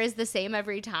dare is the same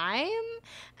every time.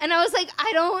 And I was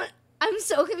I'm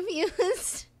so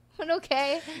confused. But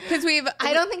okay. Because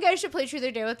I don't think I should play truth or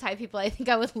dare with Thai people. I think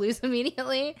I would lose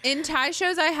immediately. In Thai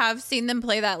shows, I have seen them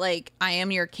play that I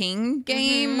am your king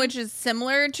game, which is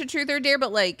similar to truth or dare,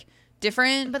 but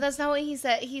different. But that's not what he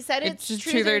said. He said it's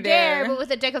truth or dare, but with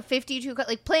a deck of 52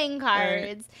 playing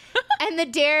cards. Right. And the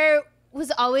dare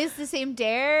was always the same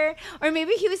dare. Or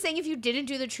maybe he was saying if you didn't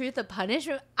do the truth, the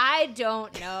punishment. I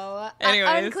don't know.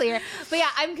 Unclear. But yeah,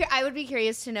 I would be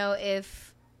curious to know if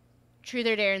truth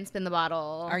or dare and spin the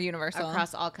bottle are universal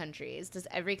across all countries. Does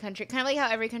every country, kind of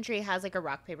how every country has a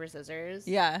rock, paper, scissors?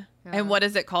 Yeah. And what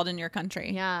is it called in your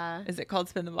country? Yeah. Is it called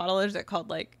spin the bottle or is it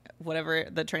called whatever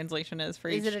the translation is for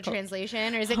each? Is it a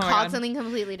translation or is it called something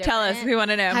completely different? Tell us. We want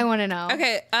to know. I want to know.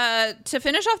 Okay. To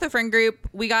finish off the friend group,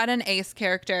 we got an ace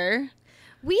character.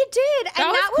 We did. And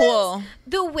that was cool.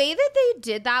 The way that they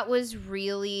did that was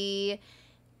really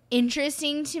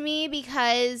interesting to me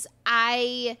because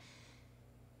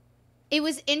it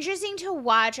was interesting to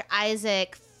watch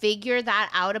Isaac figure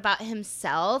that out about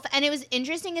himself. And it was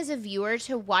interesting as a viewer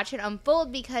to watch it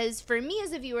unfold because for me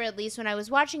as a viewer, at least when I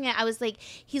was watching it, I was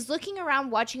he's looking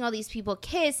around watching all these people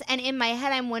kiss. And in my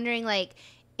head, I'm wondering,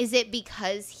 is it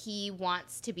because he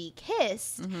wants to be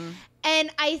kissed? Mm-hmm.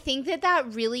 And I think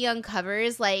that really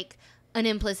uncovers, an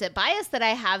implicit bias that I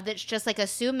have that's just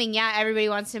assuming, everybody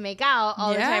wants to make out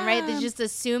all the time, right? That's just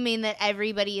assuming that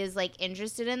everybody is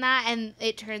interested in that. And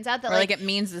it turns out that it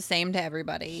means the same to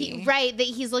everybody. Right. That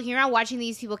he's looking around watching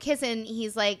these people kiss and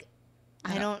he's I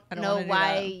don't know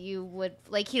why you would,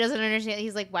 he doesn't understand.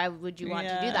 He's why would you want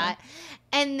to do that?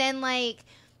 And then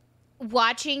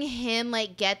watching him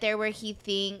get there where he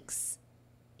thinks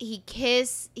he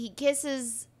kisses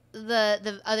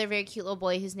the other very cute little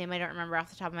boy whose name I don't remember off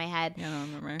the top of my head. Yeah, I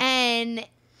don't remember. And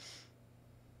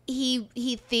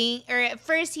at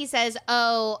first he says,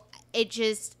 "Oh,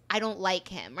 I don't like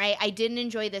him, right? I didn't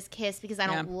enjoy this kiss because I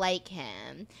don't like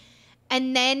him."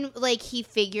 And then he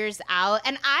figures out,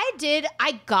 and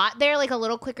I got there a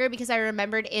little quicker because I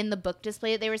remembered in the book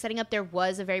display that they were setting up, there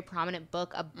was a very prominent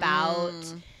book about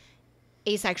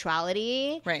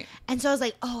asexuality. Right. And so I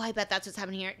was oh, I bet that's what's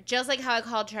happening here. Just like how I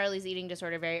called Charlie's eating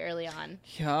disorder very early on.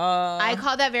 Yeah. I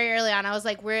called that very early on. I was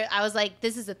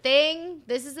this is a thing.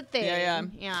 This is a thing.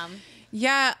 Yeah.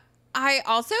 Yeah. I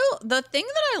also, the thing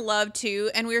that I love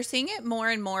too, and we're seeing it more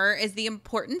and more, is the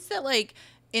importance that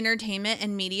entertainment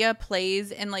and media plays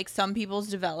in some people's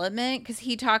development. Because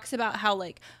he talks about how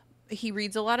he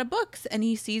reads a lot of books and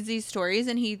he sees these stories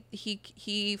and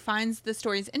he finds the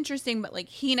stories interesting, but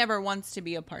he never wants to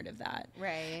be a part of that.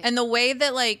 Right. And the way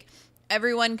that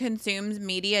everyone consumes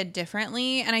media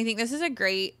differently. And I think this is a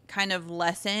great kind of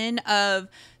lesson of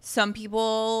some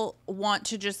people want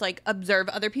to just observe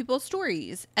other people's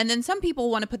stories. And then some people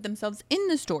want to put themselves in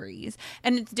the stories.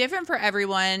 And it's different for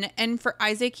everyone. And for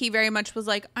Isaac, he very much was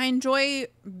I enjoy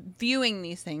viewing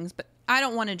these things, but I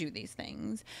don't want to do these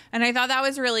things. And I thought that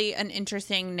was really an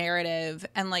interesting narrative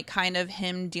and kind of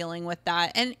him dealing with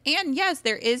that. And yes,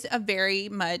 there is a very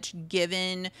much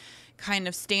given kind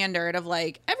of standard of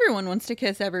everyone wants to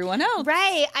kiss everyone else.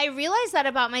 Right. I realized that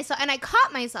about myself and I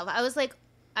caught myself. I was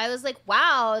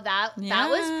wow, that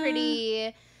was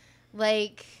pretty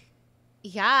I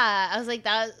was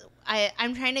that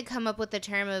I'm trying to come up with the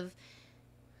term of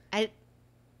I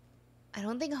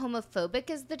don't think homophobic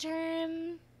is the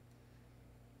term.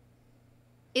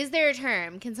 Is there a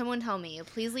term? Can someone tell me?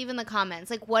 Please leave in the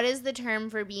comments. Like, what is the term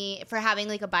for having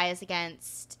like a bias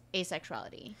against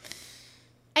asexuality?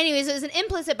 Anyways, it was an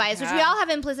implicit bias, which we all have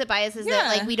implicit biases that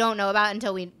like we don't know about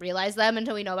until we realize them,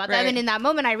 until we know about them. And in that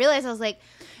moment, I realized I was like,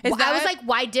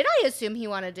 why did I assume he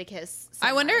wanted to kiss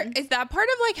someone? I wonder, is that part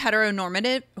of like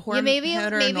heteronormative? Maybe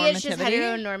it's just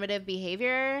heteronormative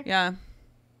behavior. Yeah,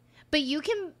 but you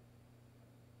can.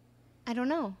 I don't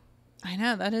know. I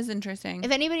know, that is interesting.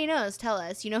 If anybody knows, tell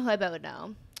us. You know who I bet would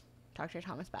know. Dr.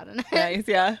 Thomas Bowden. Nice,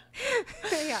 yeah.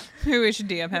 Yeah. We should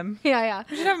DM him. Yeah.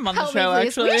 We should have him on the show,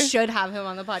 actually. We should have him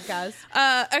on the podcast.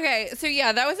 Okay, so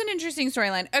yeah, that was an interesting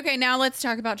storyline. Okay, now let's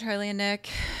talk about Charlie and Nick.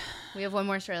 We have one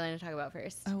more storyline to talk about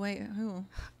first. Oh, wait, who?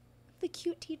 The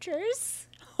cute teachers.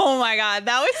 Oh my God,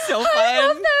 that was so fun. I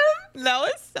love them. That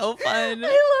was so fun. I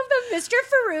love them. Mr.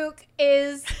 Farouk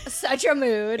is such a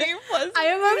mood. I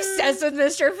am obsessed with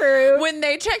Mr. Farouk. When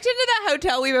they checked into that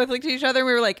hotel, we both looked at each other and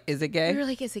we were like, is it gay? We were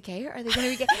like, is it gay? Are they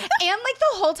going to be gay? And like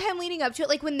the whole time leading up to it,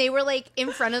 like when they were like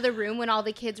in front of the room when all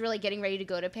the kids were like getting ready to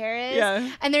go to Paris.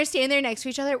 Yeah. And they're standing there next to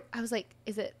each other. I was like,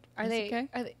 Are they gay?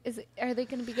 Are they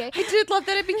going to be gay? I did love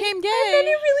that it became gay. And then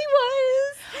it really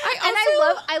was.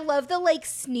 I love the like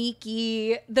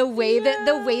sneaky the way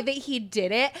that he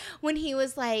did it when he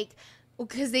was like,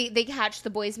 because they catch the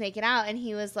boys making out and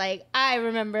he was like, I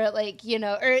remember like, you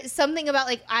know, or something about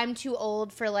like I'm too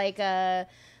old for like a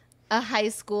high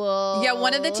school. Yeah,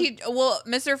 one of the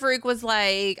Mr. Farouk was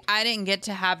like, I didn't get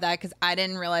to have that because I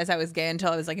didn't realize I was gay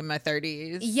until I was like in my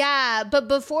 30s. Yeah, but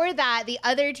before that, the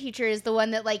other teacher is the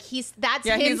one that like he's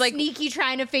him like, sneaky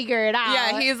trying to figure it out.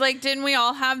 Yeah, he's like, didn't we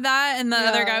all have that? And the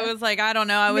other guy was like, I don't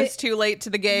know, I was too late to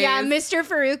the gays. Yeah, Mr.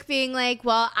 Farouk being like,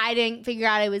 well, I didn't figure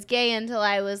out I was gay until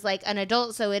I was like an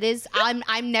adult, so it is.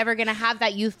 I'm never gonna have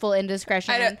that youthful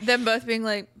indiscretion. Them both being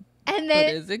like. And then,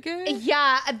 but is it gay?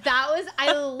 Yeah,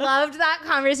 I loved that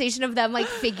conversation of them like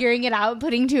figuring it out,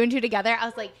 putting two and two together. I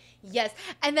was like, yes.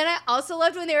 And then I also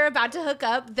loved when they were about to hook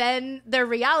up, then the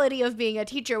reality of being a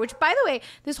teacher, which by the way,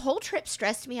 this whole trip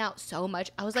stressed me out so much.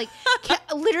 I was like,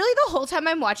 literally the whole time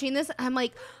I'm watching this, I'm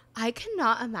like, I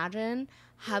cannot imagine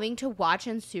having to watch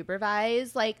and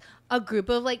supervise like a group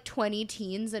of like 20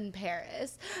 teens in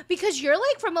Paris, because you're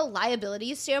like, from a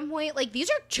liability standpoint, like these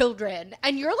are children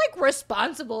and you're like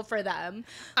responsible for them.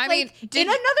 I mean, in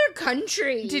another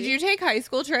country. Did you take high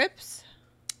school trips?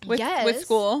 Yes. With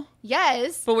school?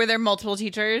 Yes. But were there multiple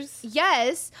teachers?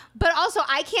 Yes. But also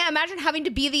I can't imagine having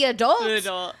to be the adult.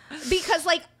 Because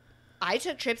like, I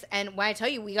took trips, and when I tell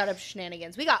you we got up to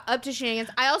shenanigans,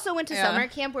 I also went to summer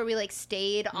camp where we like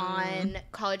stayed on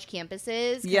college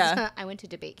campuses. Yeah. I went to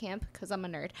debate camp because I'm a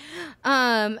nerd.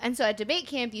 And so at debate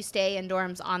camp, you stay in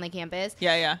dorms on the campus.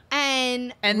 Yeah.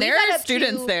 And there are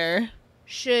students there.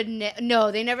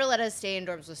 No, they never let us stay in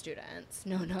dorms with students.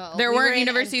 No. There weren't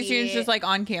university students just like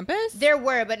on campus? There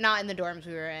were, but not in the dorms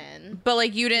we were in. But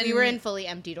like you didn't. We were in fully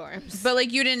empty dorms. But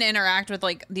like you didn't interact with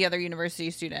like the other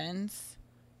university students.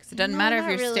 It doesn't matter if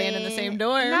you're staying in the same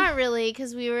dorm. Not really,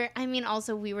 because we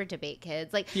were debate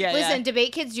kids. Like, listen,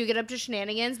 debate kids do get up to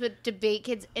shenanigans, but debate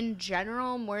kids in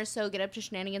general more so get up to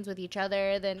shenanigans with each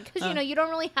other than, because, you know, you don't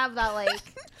really have that, like,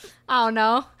 I don't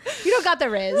know. You don't got the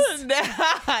Riz.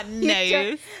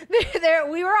 Nice.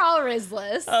 We were all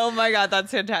Rizless. Oh my God,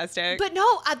 that's fantastic. But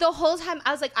no, the whole time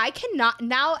I was like, I cannot,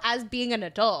 now as being an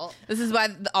adult. This is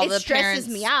why all the parents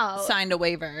me out. Signed a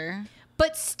waiver.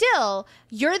 But still,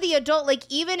 you're the adult. Like,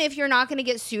 even if you're not going to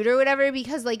get sued or whatever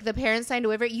because, like, the parents signed a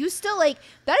waiver, you still, like,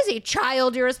 that is a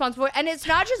child you're responsible for. And it's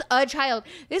not just a child.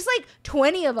 There's, like,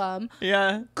 20 of them.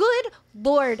 Yeah. Good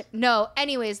Lord. No.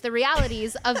 Anyways, the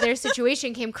realities of their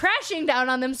situation came crashing down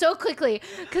on them so quickly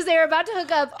because they were about to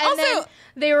hook up. And then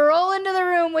they roll into the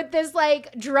room with this,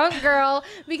 like, drunk girl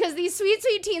because these sweet,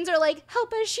 sweet teens are like,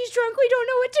 help us. She's drunk. We don't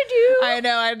know what to do. I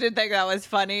know. I did think that was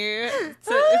funny.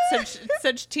 It's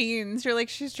such teens. You're like,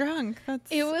 she's drunk.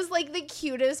 It was like the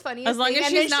cutest, funniest thing. As long as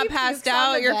she's not passed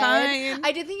out, you're fine.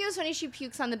 I did think it was funny she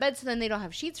pukes on the bed, so then they don't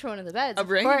have sheets for one of the beds. Of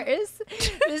course.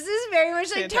 This is very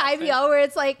much like Ty BL, where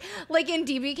it's like in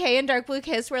DBK and Dark Blue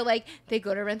Kiss, where like they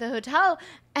go to rent the hotel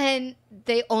and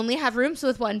they only have rooms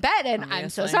with one bed, and I'm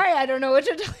so sorry, I don't know what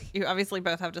to tell you. You obviously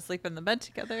both have to sleep in the bed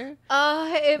together.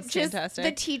 It's just fantastic.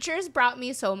 The teachers brought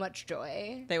me so much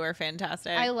joy. They were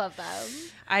fantastic. I love them.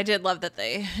 I did love that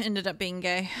they ended up being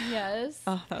gay. Yes.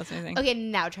 Oh, that was amazing. Okay,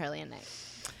 now Charlie and Nick.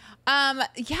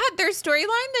 Yeah, their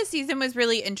storyline this season was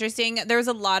really interesting. There was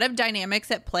a lot of dynamics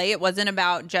at play. It wasn't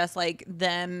about just like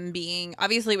them being,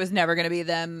 obviously it was never going to be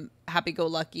them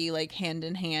happy-go-lucky, like hand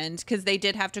in hand, because they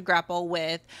did have to grapple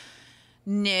with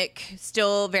Nick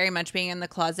still very much being in the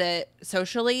closet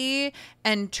socially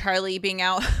and Charlie being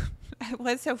out it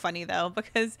was so funny though,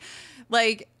 because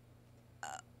like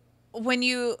when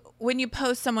you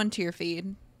post someone to your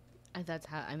feed, that's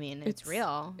how, I mean, it's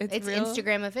real. It's real.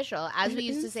 Instagram official. As we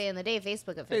used to say in the day,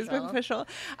 Facebook official. Facebook official.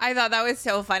 I thought that was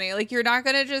so funny. Like, you're not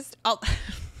going to just,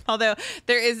 although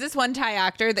there is this one Thai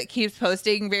actor that keeps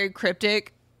posting very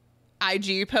cryptic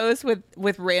IG posts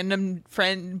with random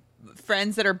friends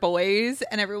that are boys.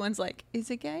 And everyone's like,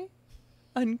 is it gay?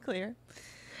 Unclear.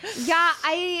 Yeah,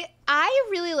 I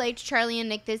really liked Charlie and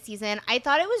Nick this season. I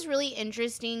thought it was really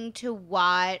interesting to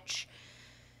watch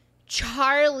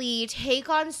Charlie take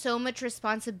on so much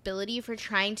responsibility for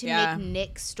trying to make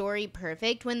Nick's story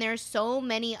perfect when there's so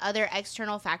many other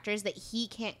external factors that he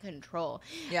can't control.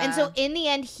 Yeah. And so in the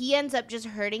end, he ends up just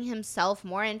hurting himself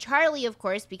more. And Charlie, of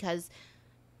course, because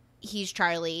he's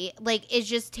Charlie, like, it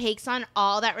just takes on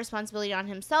all that responsibility on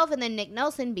himself. And then Nick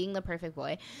Nelson, being the perfect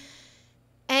boy,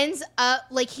 ends up,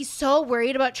 like, he's so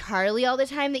worried about Charlie all the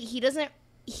time that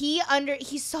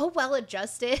he's so well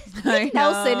adjusted. Nick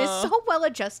Nelson is so well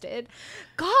adjusted.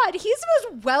 God, he's the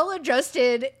most well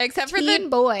adjusted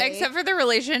boy. Except for the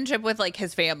relationship with like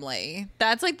his family.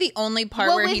 That's like the only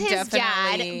part where he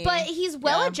definitely. Dad, but he's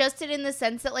well adjusted in the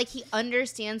sense that like he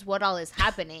understands what all is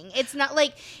happening. It's not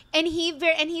like, and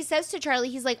he says to Charlie,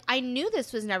 he's like, I knew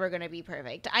this was never going to be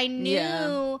perfect. I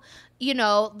knew, you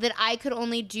know, that I could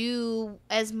only do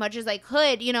as much as I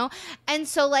could, you know, and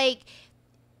so like,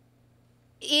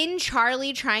 in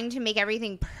Charlie trying to make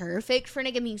everything perfect for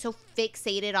Nick and being so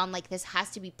fixated on like this has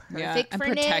to be perfect for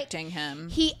Nick, protecting him,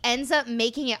 he ends up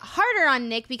making it harder on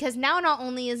Nick because now not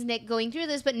only is Nick going through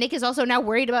this, but Nick is also now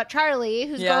worried about Charlie,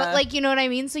 who's going, like, you know what I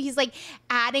mean? So he's like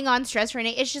adding on stress for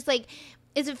Nick. It's just like,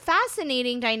 it's a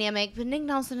fascinating dynamic, but Nick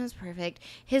Nelson is perfect.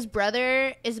 His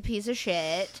brother is a piece of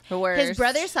shit. The worst. His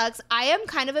brother sucks. I am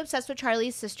kind of obsessed with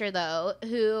Charlie's sister, though,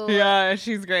 who... Yeah,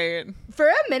 she's great. For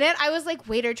a minute, I was like,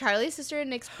 wait, are Charlie's sister and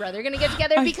Nick's brother going to get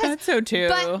together? Because I thought so, too.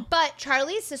 But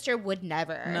Charlie's sister would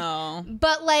never. No.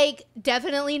 But, like,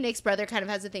 definitely Nick's brother kind of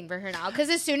has a thing for her now. Because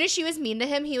as soon as she was mean to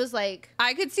him, he was like...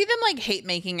 I could see them, like, hate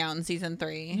making out in season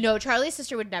 3. No, Charlie's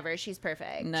sister would never. She's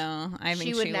perfect. No, I think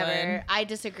she would never. I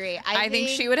disagree. I think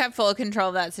she would have full control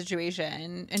of that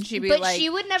situation, and she'd be like, she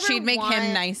would never. She'd make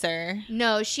him nicer.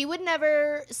 No, she would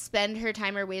never spend her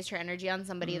time or waste her energy on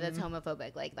somebody that's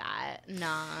homophobic like that.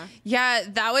 Nah. Yeah,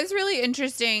 that was really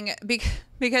interesting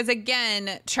because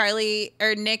again,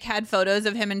 Nick had photos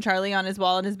of him and Charlie on his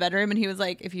wall in his bedroom, and he was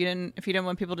like, if you didn't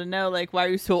want people to know, like, why are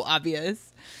you so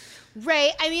obvious?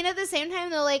 Right. I mean, at the same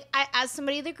time, though, like, as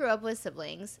somebody that grew up with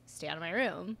siblings, stay out of my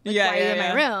room. Like, why are you in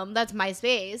my room? That's my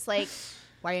space. Like,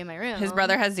 why are you in my room? His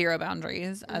brother has zero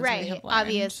boundaries, as we have learned.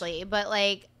 Obviously. But,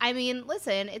 like, I mean,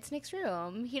 listen, it's Nick's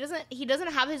room. He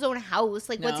doesn't have his own house.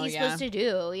 Like, what's he supposed to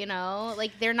do, you know?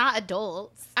 Like, they're not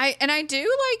adults. I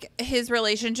do like his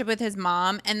relationship with his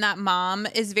mom, and that mom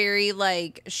is very,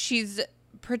 like, she's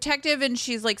protective and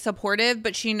she's like supportive,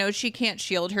 but she knows she can't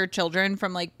shield her children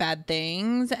from like bad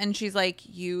things, and she's like,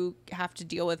 you have to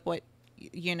deal with what,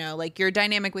 you know, like your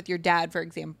dynamic with your dad, for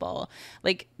example.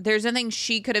 Like, there's nothing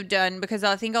she could have done, because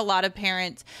I think a lot of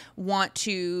parents want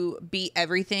to be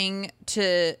everything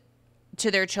to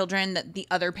their children that the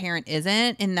other parent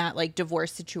isn't in that like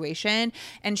divorce situation,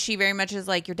 and she very much is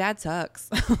like, your dad sucks.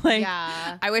 Like,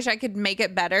 I wish I could make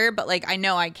it better, but like I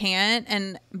know I can't,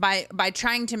 and by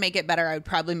trying to make it better I would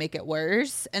probably make it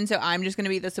worse, and so I'm just going to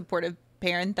be the supportive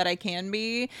parent that I can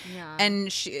be.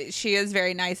 And she is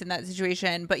very nice in that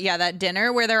situation. But yeah, that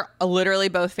dinner where they're literally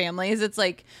both families, it's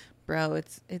like, bro,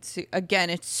 it's again,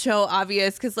 it's so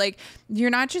obvious, because like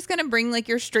you're not just gonna bring like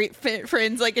your straight fit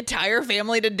friends, like entire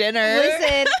family to dinner.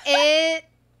 Listen,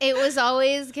 it was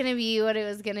always gonna be what it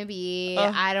was gonna be.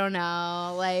 I don't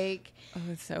know, like, oh,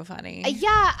 it's so funny.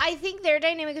 Yeah, I think their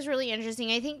dynamic is really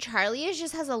interesting. I think Charlie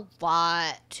just has a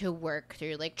lot to work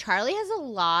through. Like, Charlie has a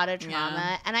lot of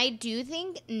trauma, and I do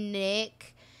think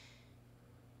Nick,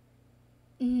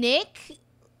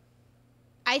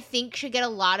 I think, should get a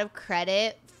lot of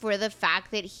credit for the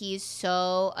fact that he's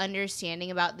so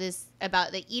understanding about this,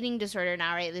 about the eating disorder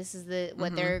now, right? This is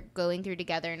what they're going through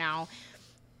together now.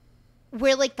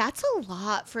 Where, like, that's a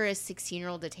lot for a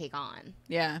 16-year-old to take on.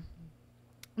 Yeah.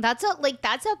 That's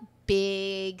a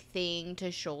big thing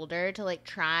to shoulder, to like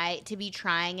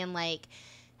trying and like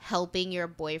helping your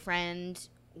boyfriend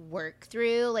work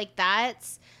through. Like,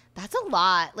 that's a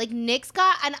lot. Like, Nick's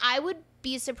got, and I would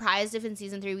be surprised if in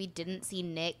season 3 we didn't see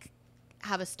Nick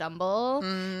have a stumble,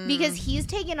 because he's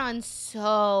taken on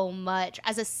so much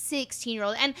as a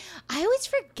 16-year-old, and I always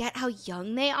forget how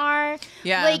young they are.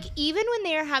 Yeah, like, even when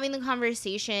they are having the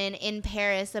conversation in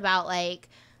Paris about like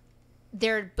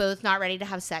they're both not ready to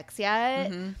have sex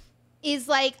yet, is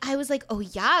like, I was like, oh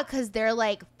yeah, because they're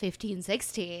like 15,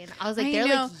 16. I was like, they're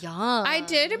like young. I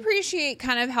did appreciate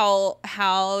kind of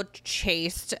how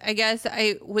chaste, I guess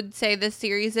I would say this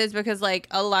series is, because like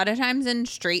a lot of times in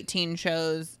straight teen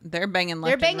shows, they're banging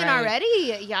left They're banging and right.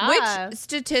 already. Yeah. Which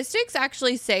statistics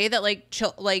actually say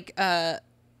that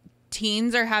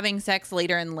teens are having sex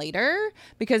later and later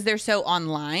because they're so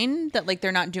online that like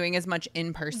they're not doing as much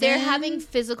in person. They're having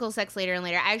physical sex later and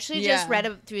later. I actually just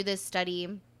read through this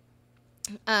study.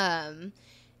 And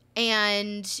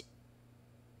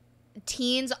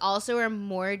teens also are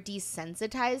more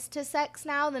desensitized to sex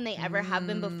now than they ever have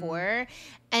been before.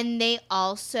 And they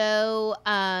also,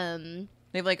 they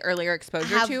have like earlier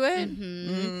exposure to it.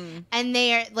 And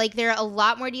they're a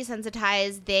lot more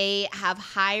desensitized. They have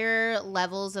higher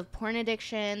levels of porn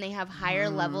addiction. They have higher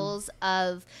levels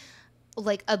of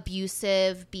like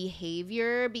abusive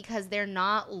behavior because they're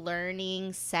not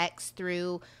learning sex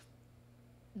through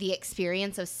the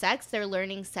experience of sex. They're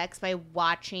learning sex by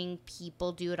watching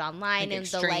people do it online, like and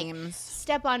extremes. The like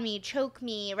step on me, choke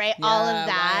me, right? Yeah, all of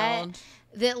that. Wild.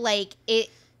 That like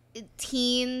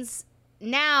teens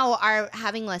now are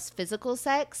having less physical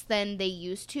sex than they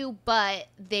used to, but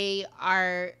they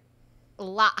are a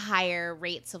lot higher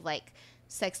rates of like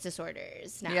sex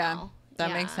disorders now. Yeah,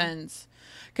 that makes sense.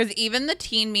 Because even the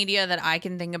teen media that I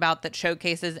can think about that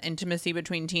showcases intimacy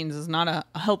between teens is not a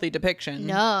healthy depiction.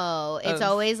 No, it's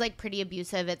always like pretty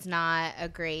abusive. It's not a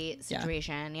great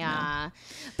situation. Yeah. No.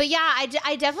 But yeah, I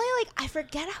definitely like, I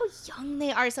forget how young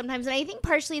they are sometimes. And I think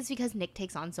partially it's because Nick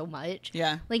takes on so much.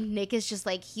 Yeah. Like Nick is just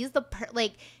like, he's the,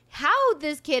 like how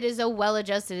this kid is so well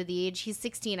adjusted at the age. He's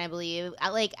 16, I believe.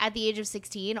 At the age of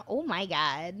 16. Oh my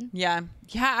God. Yeah.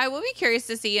 Yeah. I will be curious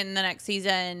to see in the next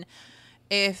season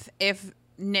if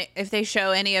they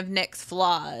show any of Nick's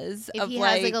flaws. If he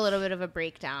has like a little bit of a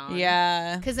breakdown.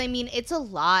 Yeah. Because I mean, it's a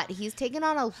lot. He's taken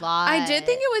on a lot. I did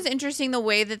think it was interesting the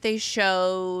way that they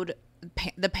showed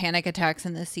the panic attacks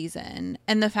in this season.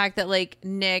 And the fact that like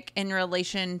Nick in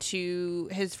relation to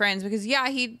his friends, because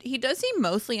he does seem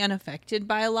mostly unaffected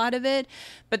by a lot of it.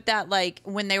 But that like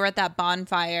when they were at that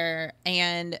bonfire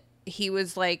and he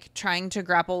was like trying to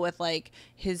grapple with like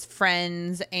his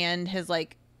friends and his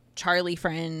like Charlie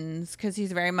friends, because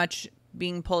he's very much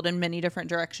being pulled in many different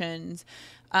directions,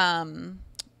 and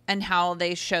how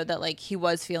they showed that like he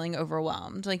was feeling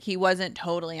overwhelmed, like he wasn't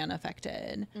totally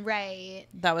unaffected. Right.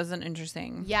 That was an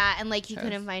interesting. Yeah, and like he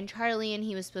couldn't find Charlie, and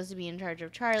he was supposed to be in charge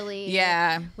of Charlie.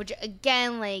 Yeah. Which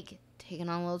again, like taking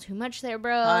on a little too much there,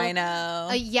 bro. I know.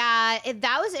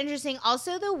 That was interesting.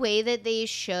 Also, the way that they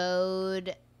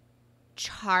showed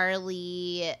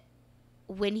Charlie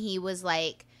when he was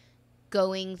like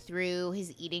going through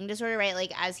his eating disorder, right?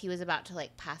 Like as he was about to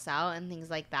like pass out and things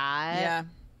like that. Yeah.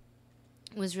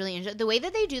 Was really interesting. The way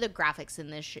that they do the graphics in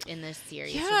this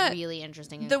series is really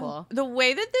interesting and cool. The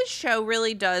way that this show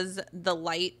really does the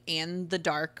light and the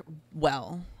dark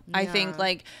well. Yeah. I think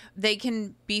like they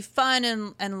can be fun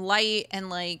and light and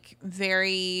like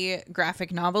very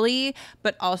graphic novel-y,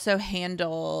 but also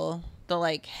handle the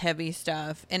like heavy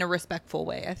stuff in a respectful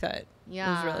way. I thought it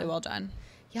was really well done.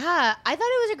 Yeah, I thought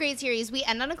it was a great series. We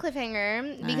end on a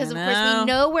cliffhanger because, of course, we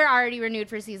know we're already renewed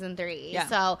for season 3. Yeah.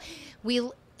 So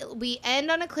we end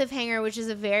on a cliffhanger, which is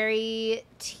a very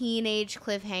teenage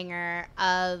cliffhanger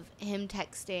of him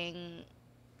texting,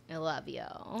 "I love you."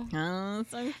 Oh,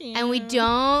 so cute. And we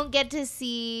don't get to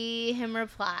see him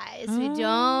reply, so we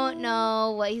don't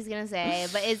know what he's gonna say.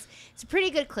 But it's a pretty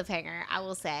good cliffhanger, I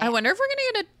will say. I wonder if we're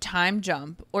gonna get a time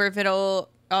jump, or if they'll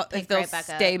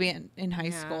stay in high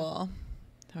school.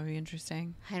 That would be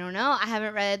interesting. I don't know. I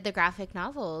haven't read the graphic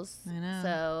novels. I know.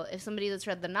 So if somebody that's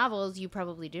read the novels, you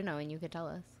probably do know, and you could tell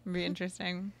us. It'd be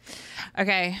interesting.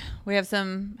 Okay. We have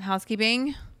some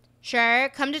housekeeping. Sure.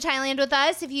 Come to Thailand with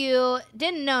us. If you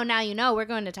didn't know, now you know. We're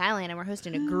going to Thailand, and we're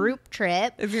hosting a group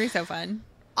trip. It's going to be so fun.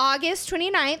 August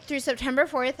 29th through September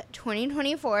 4th,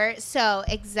 2024. So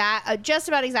just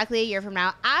about exactly a year from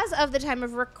now. As of the time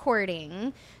of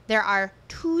recording, there are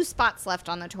 2 spots left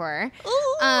on the tour.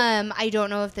 I don't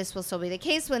know if this will still be the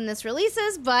case when this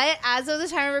releases, but as of the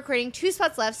time of recording, 2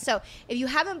 spots left. So if you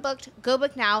haven't booked, go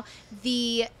book now.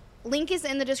 The link is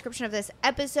in the description of this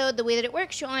episode. The way that it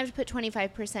works, you only have to put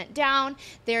 25% down.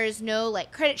 There is no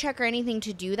like credit check or anything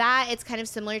to do that. It's kind of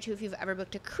similar to if you've ever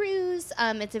booked a cruise.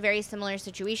 It's a very similar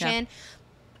situation. Yeah.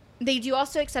 They do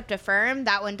also accept Affirm.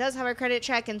 That one does have a credit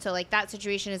check, and so like that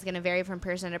situation is going to vary from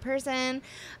person to person.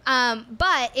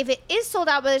 But if it is sold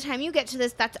out by the time you get to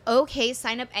this, that's okay.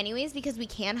 Sign up anyways, because we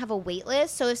can have a wait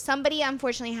list. So if somebody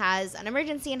unfortunately has an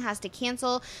emergency and has to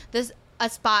cancel, a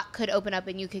spot could open up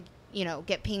and you could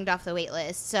get pinged off the wait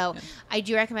list. So I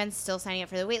do recommend still signing up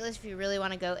for the wait list if you really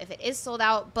want to go, if it is sold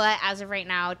out. But as of right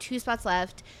now, 2 spots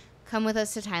left. Come with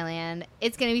us to Thailand.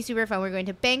 It's going to be super fun. We're going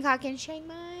to Bangkok and Chiang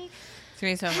Mai. It's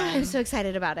going to be so fun. I'm so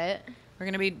excited about it. We're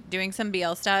going to be doing some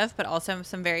BL stuff, but also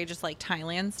some very just like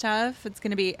Thailand stuff. It's going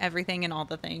to be everything and all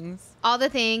the things. All the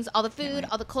things, all the food,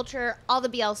 all the culture, all the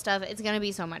BL stuff. It's going to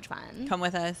be so much fun. Come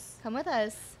with us. Come with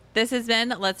us. This has been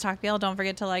Let's Talk BL. Don't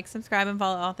forget to like, subscribe, and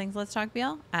follow all things Let's Talk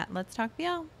BL at Let's Talk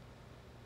BL.